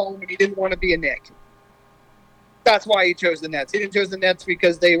near home and he didn't want to be a Knick. That's why he chose the Nets. He didn't choose the Nets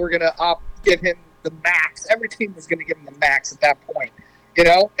because they were going to give him the max. Every team was going to give him the max at that point.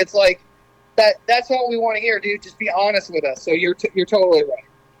 It's like, that's all we want to hear, dude. Just be honest with us. So you're totally right.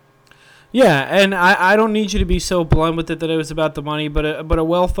 Yeah, and I don't need you to be so blunt with it that it was about the money, but a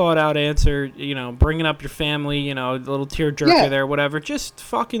well thought out answer. Bringing up your family, a little tearjerker there, whatever. Just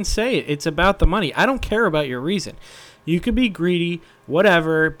fucking say it. It's about the money. I don't care about your reason. You could be greedy,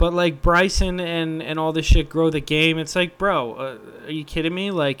 whatever, but like Bryson and all this shit grow the game. It's like, bro, are you kidding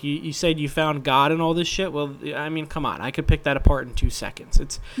me? Like you said you found God and all this shit. Well, I mean, come on. I could pick that apart in 2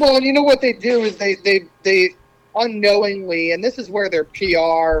 seconds. Well, and you know what they do is they unknowingly, and this is where their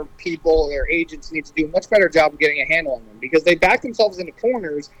PR people, their agents need to do a much better job of getting a handle on them, because they back themselves into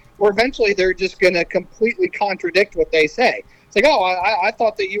corners where eventually they're just going to completely contradict what they say. It's like, oh, I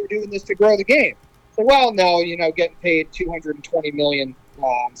thought that you were doing this to grow the game. So, well, no, getting paid $220 million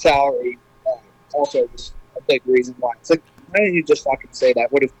salary also was a big reason why. It's like, why didn't you just fucking say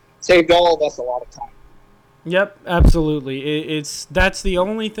that? Would have saved all of us a lot of time. Yep, absolutely. That's the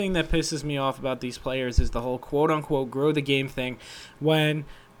only thing that pisses me off about these players is the whole quote-unquote grow the game thing when,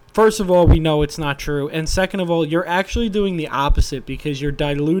 first of all, we know it's not true, and second of all, you're actually doing the opposite because you're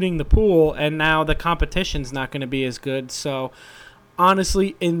diluting the pool, and now the competition's not going to be as good. So,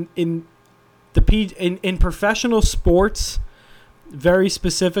 honestly, in professional sports, very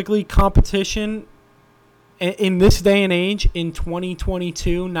specifically, competition in this day and age, in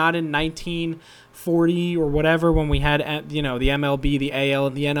 2022, not in 1940 or whatever, when we had the MLB, the AL,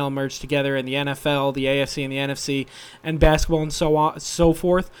 and the NL merged together, and the NFL, the AFC, and the NFC, and basketball, and so on, so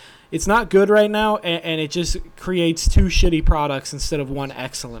forth. It's not good right now, and it just creates 2 shitty products instead of 1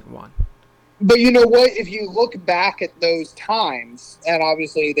 excellent one. But you know what? If you look back at those times, and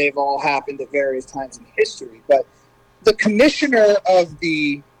obviously they've all happened at various times in history, but the commissioner of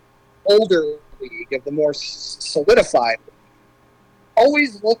the older league, of the more solidified league,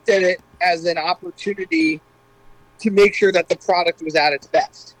 always looked at it as an opportunity to make sure that the product was at its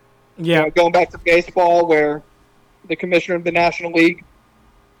best. Yeah. Going back to baseball, where the commissioner of the National League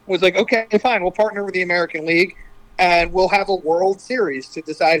was like, okay, fine, we'll partner with the American League, and we'll have a World Series to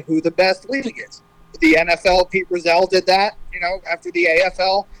decide who the best league is. The NFL, Pete Rozelle did that, after the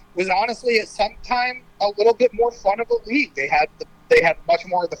AFL. Was honestly at some time a little bit more fun of a league. They had much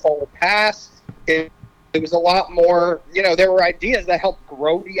more of the forward pass. It was a lot more, there were ideas that helped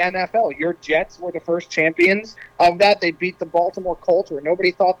grow the NFL. Your Jets were the first champions of that. They beat the Baltimore Colts, where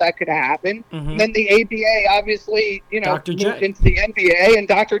nobody thought that could happen. Mm-hmm. And then the ABA obviously, moved into the NBA, and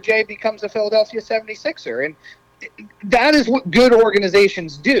Dr. J becomes a Philadelphia 76er. And that is what good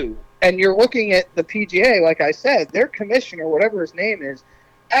organizations do. And you're looking at the PGA, like I said, their commissioner, whatever his name is,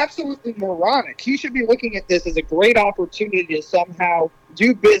 absolutely moronic. He should be looking at this as a great opportunity to somehow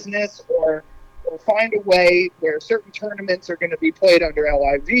do business or find a way where certain tournaments are going to be played under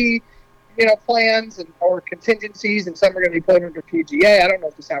LIV, plans or contingencies, and some are going to be played under PGA. I don't know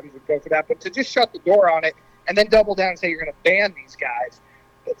if the Saudis would go for that, but to just shut the door on it and then double down and say you're going to ban these guys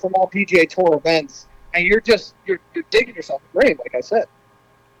from all PGA Tour events, and you're digging yourself a grave, like I said.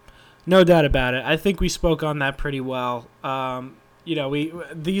 No doubt about it. I think we spoke on that pretty well.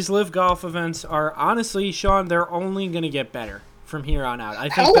 These live golf events are honestly, Sean, they're only going to get better from here on out. I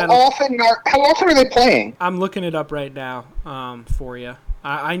think how often are they playing? I'm looking it up right now for you.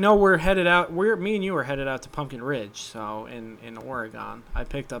 I know we're headed out. Me and you are headed out to Pumpkin Ridge, so in Oregon. I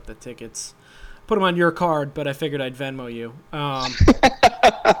picked up the tickets, put them on your card, but I figured I'd Venmo you. I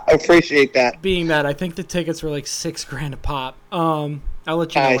appreciate that. Being that I think the tickets were like $6,000 a pop. I'll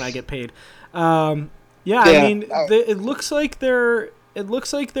let you know when I get paid. I mean, it looks like they're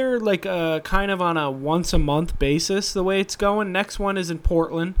like kind of on a once a month basis the way it's going. Next one is in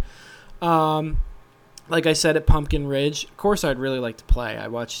Portland. Like I said, at Pumpkin Ridge. Of course, I'd really like to play. I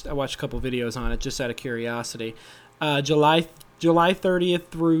watched a couple videos on it just out of curiosity. July 30th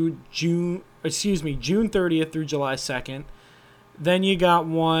through June 30th through July 2nd. Then you got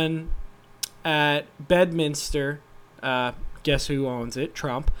one at Bedminster. Guess who owns it?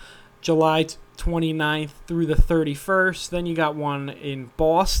 Trump. July 29th through the 31st. Then you got one in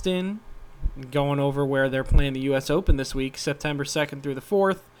Boston, going over where they're playing the U.S. Open this week, September 2nd through the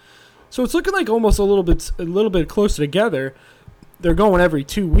 4th. So it's looking like almost a little bit closer together. They're going every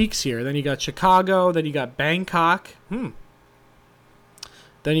 2 weeks here. Then you got Chicago. Then you got Bangkok. Then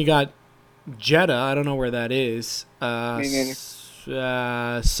you got Jeddah. I don't know where that is.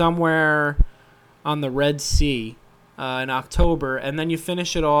 Somewhere on the Red Sea in October. And then you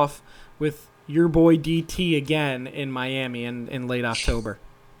finish it off with your boy DT again in Miami in late October.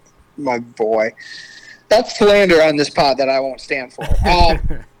 My boy. That's slander on this pod that I won't stand for.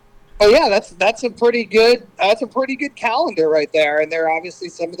 Oh yeah, that's a pretty good calendar right there, and they're obviously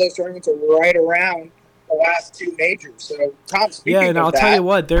some of those tournaments are right around the last two majors. So Tom, speaking and of I'll that, tell you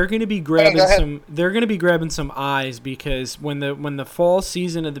what, they're going to be grabbing some eyes, because when the fall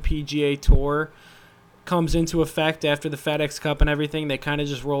season of the PGA Tour comes into effect after the FedEx Cup and everything, they kind of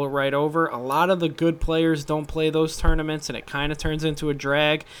just roll it right over. A lot of the good players don't play those tournaments, and it kind of turns into a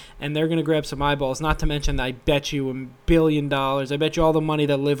drag, and they're going to grab some eyeballs. Not to mention, I bet you $1 billion. I bet you all the money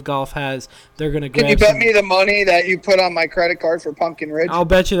that Live Golf has, they're going to grab. Can you bet me the money that you put on my credit card for Pumpkin Ridge? I'll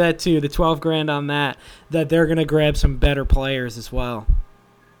bet you that too, the $12,000 on that they're going to grab some better players as well.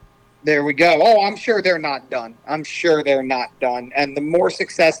 There we go. Oh, I'm sure they're not done. And the more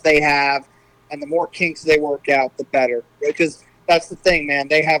success they have, and the more kinks they work out, the better. Because that's the thing, man.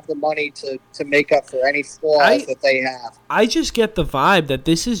 They have the money to make up for any flaws that they have. I just get the vibe that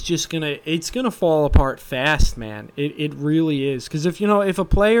this is just it's gonna fall apart fast, man. It really is. Because if a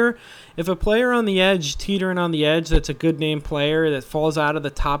player on the edge, teetering on the edge, that's a good name player that falls out of the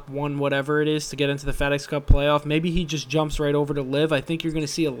top one, whatever it is, to get into the FedEx Cup playoff, maybe he just jumps right over to Live. I think you're gonna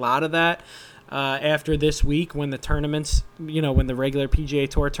see a lot of that. After this week, when the tournaments, when the regular PGA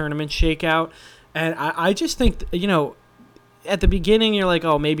Tour tournaments shake out. And I just think, at the beginning you're like,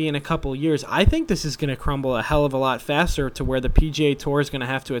 oh, maybe in a couple of years. I think this is going to crumble a hell of a lot faster to where the PGA Tour is going to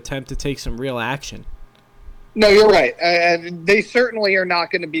have to attempt to take some real action. No, you're right. They certainly are not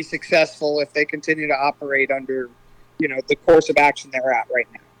going to be successful if they continue to operate under, the course of action they're at right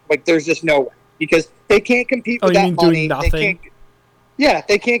now. Like, there's just no way. Because they can't compete with that money.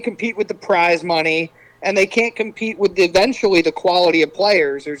 They can't compete with the prize money, and they can't compete with eventually the quality of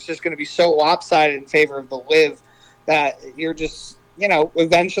players. There's just going to be so lopsided in favor of the Live that you're just,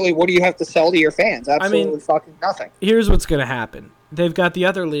 eventually what do you have to sell to your fans? Absolutely fucking nothing. Here's what's going to happen. They've got the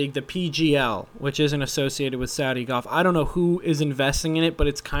other league, the PGL, which isn't associated with Saudi Golf. I don't know who is investing in it, but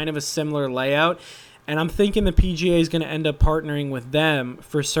it's kind of a similar layout. And I'm thinking the PGA is going to end up partnering with them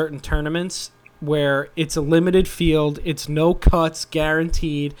for certain tournaments where it's a limited field, it's no cuts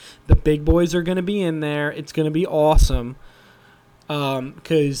guaranteed. The big boys are going to be in there. It's going to be awesome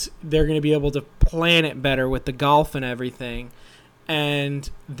because they're going to be able to plan it better with the golf and everything. And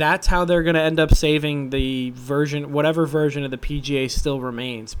that's how they're going to end up saving the whatever version of the PGA still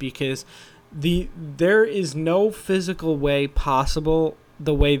remains, because there is no physical way possible,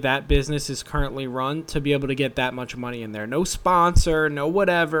 the way that business is currently run, to be able to get that much money in there. No sponsor, no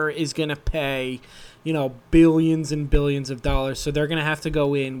whatever is going to pay, billions and billions of dollars. So they're going to have to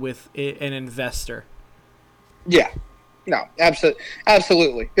go in with an investor. Yeah. No,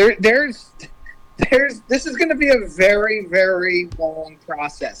 absolutely. This is going to be a very, very long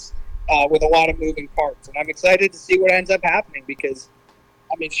process with a lot of moving parts. And I'm excited to see what ends up happening because,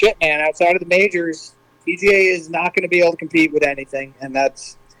 shit, man, outside of the majors, PGA is not going to be able to compete with anything, and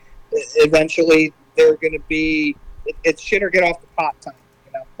that's eventually they're going to be it's shit or get off the pot time.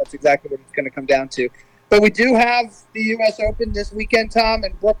 That's exactly what it's going to come down to. But we do have the U.S. Open this weekend, Tom,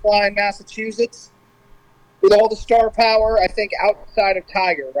 in Brookline, Massachusetts, with all the star power. I think outside of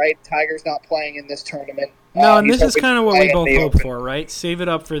Tiger, right? Tiger's not playing in this tournament. No, and this is kind of what we both hope for, right? Save it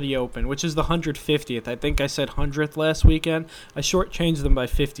up for the Open, which is the 150th. I think I said 100th last weekend. I shortchanged them by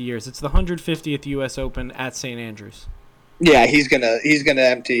 50 years. It's the 150th U.S. Open at St. Andrews. Yeah, he's gonna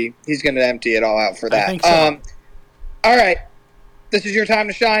empty it all out for that. I think so. All right, this is your time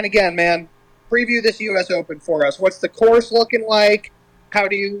to shine again, man. Preview this U.S. Open for us. What's the course looking like? How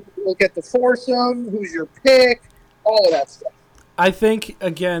do you look at the foursome? Who's your pick? All of that stuff. I think,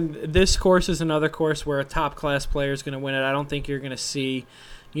 again, this course is another course where a top-class player is going to win it. I don't think you're going to see,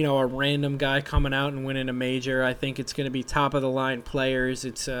 a random guy coming out and winning a major. I think it's going to be top-of-the-line players.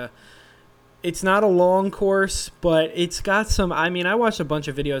 It's not a long course, but it's got some. I mean, I watched a bunch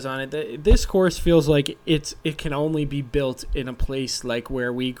of videos on it. This course feels like it can only be built in a place like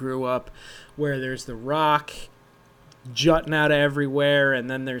where we grew up, where there's the rock jutting out everywhere, and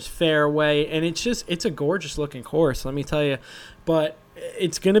then there's fairway, and it's a gorgeous looking course, let me tell you. But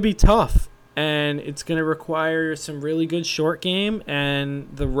it's going to be tough, and it's going to require some really good short game, and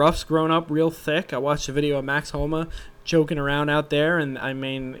the rough's grown up real thick. I watched a video of Max Homa joking around out there, and I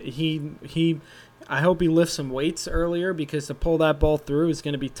mean, I hope he lifts some weights earlier, because to pull that ball through is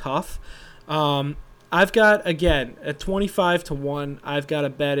going to be tough. I've got, again, at 25-1, I've got a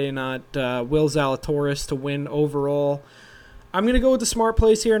bet in at Will Zalatoris to win overall. I'm going to go with the smart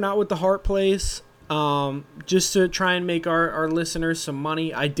plays here, not with the heart plays, just to try and make our listeners some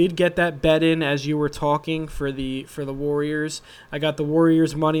money. I did get that bet in as you were talking for the Warriors. I got the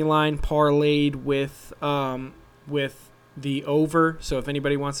Warriors money line parlayed with the over, so if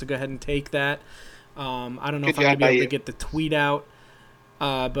anybody wants to go ahead and take that, I don't know if I'm going to be able to get the tweet out,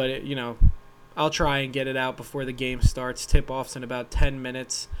 but I'll try and get it out before the game starts. Tip-off's in about 10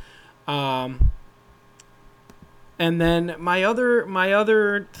 minutes. And then my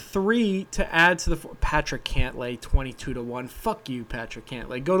other three to add to the Patrick Cantlay, 22-1. Fuck you, Patrick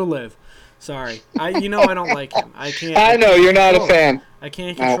Cantlay. Go to live. Sorry. I don't like him. I can't. I know you're not a fan. I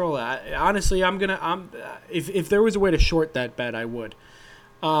can't control it. Honestly, if there was a way to short that bet, I would.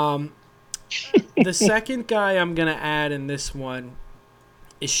 The second guy I'm gonna add in this one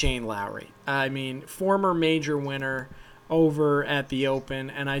is Shane Lowry. I mean, former major winner over at the Open,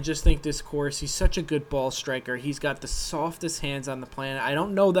 and I just think this course, he's such a good ball striker. He's got the softest hands on the planet. I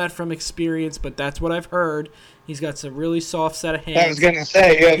don't know that from experience, but that's what I've heard. He's got some really soft set of hands. I was going to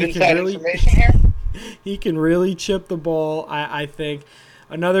say, you have inside information here? He can really chip the ball, I think.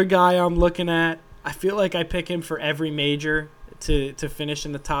 Another guy I'm looking at, I feel like I pick him for every major to finish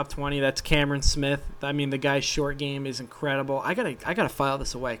in the top 20. That's Cameron Smith. I mean, the guy's short game is incredible. I gotta file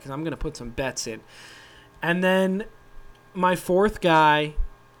this away because I'm gonna put some bets in. And then my fourth guy,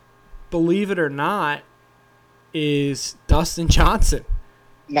 believe it or not, is Dustin Johnson.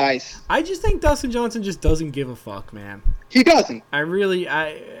 Nice. I just think Dustin Johnson just doesn't give a fuck, man. He doesn't.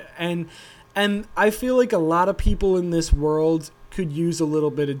 And I feel like a lot of people in this world could use a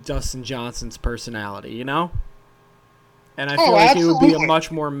little bit of Dustin Johnson's personality, And I feel like absolutely. It would be a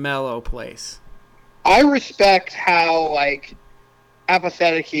much more mellow place. I respect how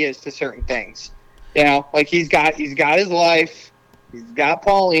apathetic he is to certain things. He's got his life, he's got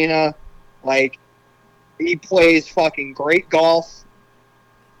Paulina, he plays fucking great golf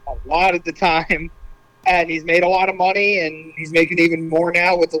a lot of the time, and he's made a lot of money, and he's making even more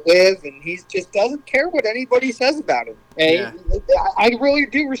now with the LIV, and he just doesn't care what anybody says about him. And I really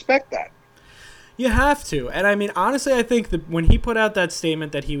do respect that. You have to. And I mean, honestly, I think that when he put out that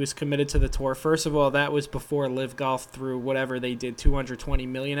statement that he was committed to the tour, first of all, that was before LIV Golf threw whatever they did, $220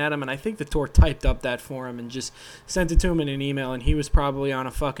 million at him. And I think the tour typed up that for him and just sent it to him in an email. And he was probably on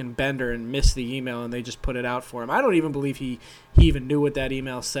a fucking bender and missed the email, and they just put it out for him. I don't even believe he even knew what that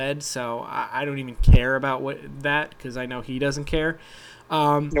email said. So I don't even care about that because I know he doesn't care.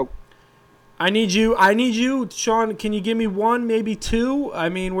 Nope. I need you, Sean. Can you give me one, maybe two? I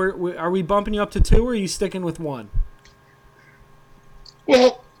mean, are we bumping you up to two, or are you sticking with one?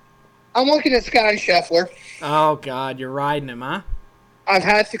 Well, I'm looking at Scottie Scheffler. Oh God, you're riding him, huh? I've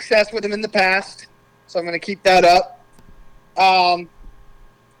had success with him in the past, so I'm going to keep that up. And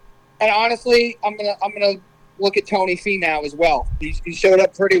honestly, I'm gonna look at Tony Finau as well. He showed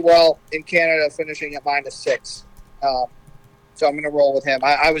up pretty well in Canada, finishing at -6. So I'm going to roll with him.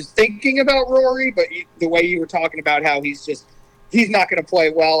 I was thinking about Rory, but the way you were talking about how he's not going to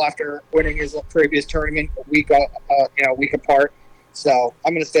play well after winning his previous tournament a week apart. So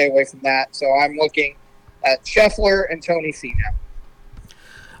I'm going to stay away from that. So I'm looking at Scheffler and Tony Finau.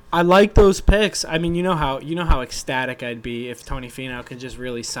 I like those picks. I mean, you know how ecstatic I'd be if Tony Finau could just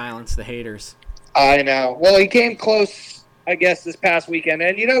really silence the haters. I know. Well, he came close, I guess, this past weekend.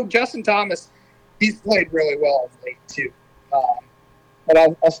 And, Justin Thomas, he's played really well of late, too. But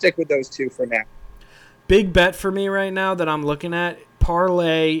I'll stick with those two for now. Big bet for me right now that I'm looking at,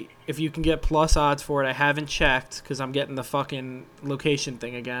 parlay, if you can get plus odds for it. I haven't checked because I'm getting the fucking location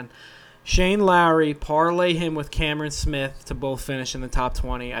thing again. Shane Lowry, parlay him with Cameron Smith to both finish in the top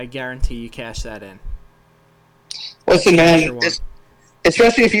 20. I guarantee you cash that in. Listen, man,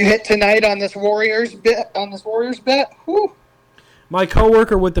 Especially if you hit tonight on this Warriors bet. Whew. My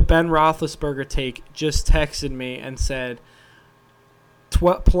coworker with the Ben Roethlisberger take just texted me and said,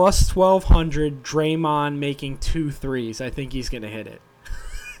 plus 1,200, Draymond making 2 threes. I think he's going to hit it.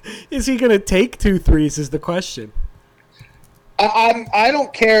 Is he going to take 2 threes is the question. I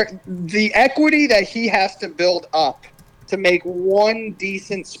don't care. The equity that he has to build up to make one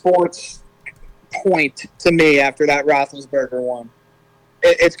decent sports point to me after that Roethlisberger one,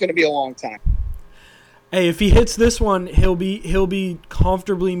 it's going to be a long time. Hey, if he hits this one, he'll be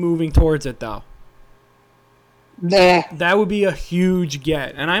comfortably moving towards it, though. Nah. That would be a huge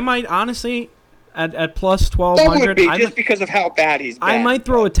get. And I might, honestly, at plus 1,200... That would be, just because of how bad he's been. I might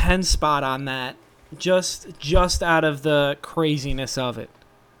throw a 10 spot on that, just out of the craziness of it.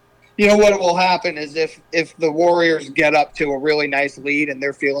 You know what will happen is if the Warriors get up to a really nice lead and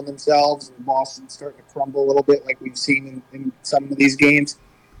they're feeling themselves and Boston's starting to crumble a little bit like we've seen in some of these games,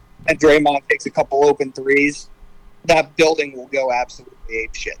 and Draymond takes a couple open threes, that building will go absolutely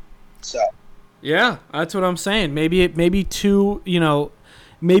apeshit. So, yeah, that's what I'm saying. Maybe two.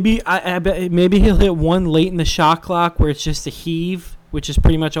 Maybe maybe he'll hit one late in the shot clock where it's just a heave, which is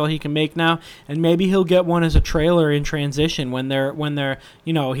pretty much all he can make now, and maybe he'll get one as a trailer in transition when they're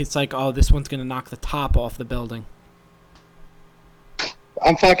it's like, oh, this one's gonna knock the top off the building.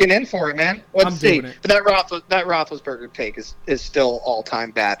 I'm fucking in for it, man. Let's see. But that Roethlisberger take is still all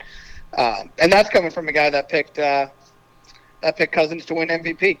time bad, and that's coming from a guy that picked Cousins to win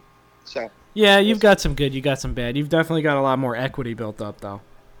MVP. So yeah, you've got some good, you got some bad. You've definitely got a lot more equity built up, though.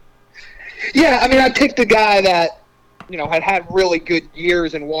 Yeah, I mean, I picked a guy that had really good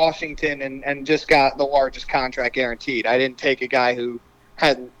years in Washington and just got the largest contract guaranteed. I didn't take a guy who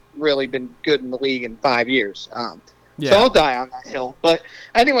hadn't really been good in the league in 5 years. So I'll die on that hill. But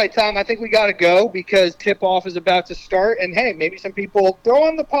anyway, Tom, I think we got to go because tip-off is about to start. And, hey, maybe some people throw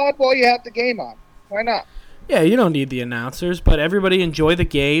on the pod while you have the game on. Why not? Yeah, you don't need the announcers, but everybody enjoy the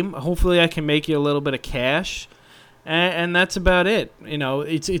game. Hopefully I can make you a little bit of cash. And that's about it.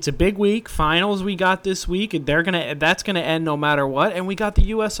 It's a big week. Finals we got this week. That's gonna end no matter what. And we got the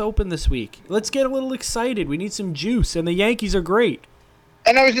U.S. Open this week. Let's get a little excited. We need some juice. And the Yankees are great.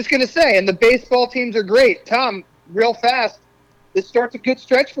 And I was just gonna say, and the baseball teams are great. Tom, real fast, this starts a good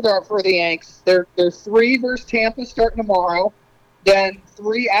stretch for the Yanks. They're 3 versus Tampa starting tomorrow, then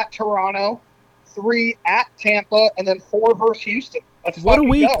 3 at Toronto, 3 at Tampa, and then 4 versus Houston. What a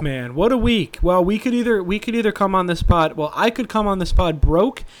week, man. What a week. Well, we could either come on this pod. Well, I could come on this pod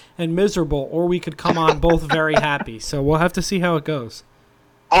broke and miserable, or we could come on both very happy. So we'll have to see how it goes.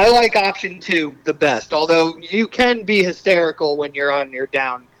 I like option 2 the best, although you can be hysterical when you're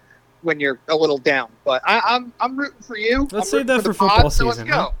down, when you're a little down. But I'm rooting for you. Let's save that for football season. So let's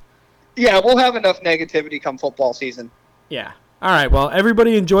go. Huh? Yeah, we'll have enough negativity come football season. Yeah. All right, well,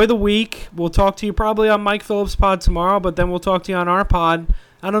 everybody enjoy the week. We'll talk to you probably on Mike Phillips' pod tomorrow, but then we'll talk to you on our pod.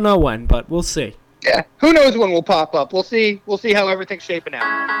 I don't know when, but we'll see. Yeah, who knows when we'll pop up. We'll see how everything's shaping out.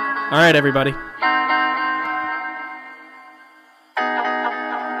 All right, everybody.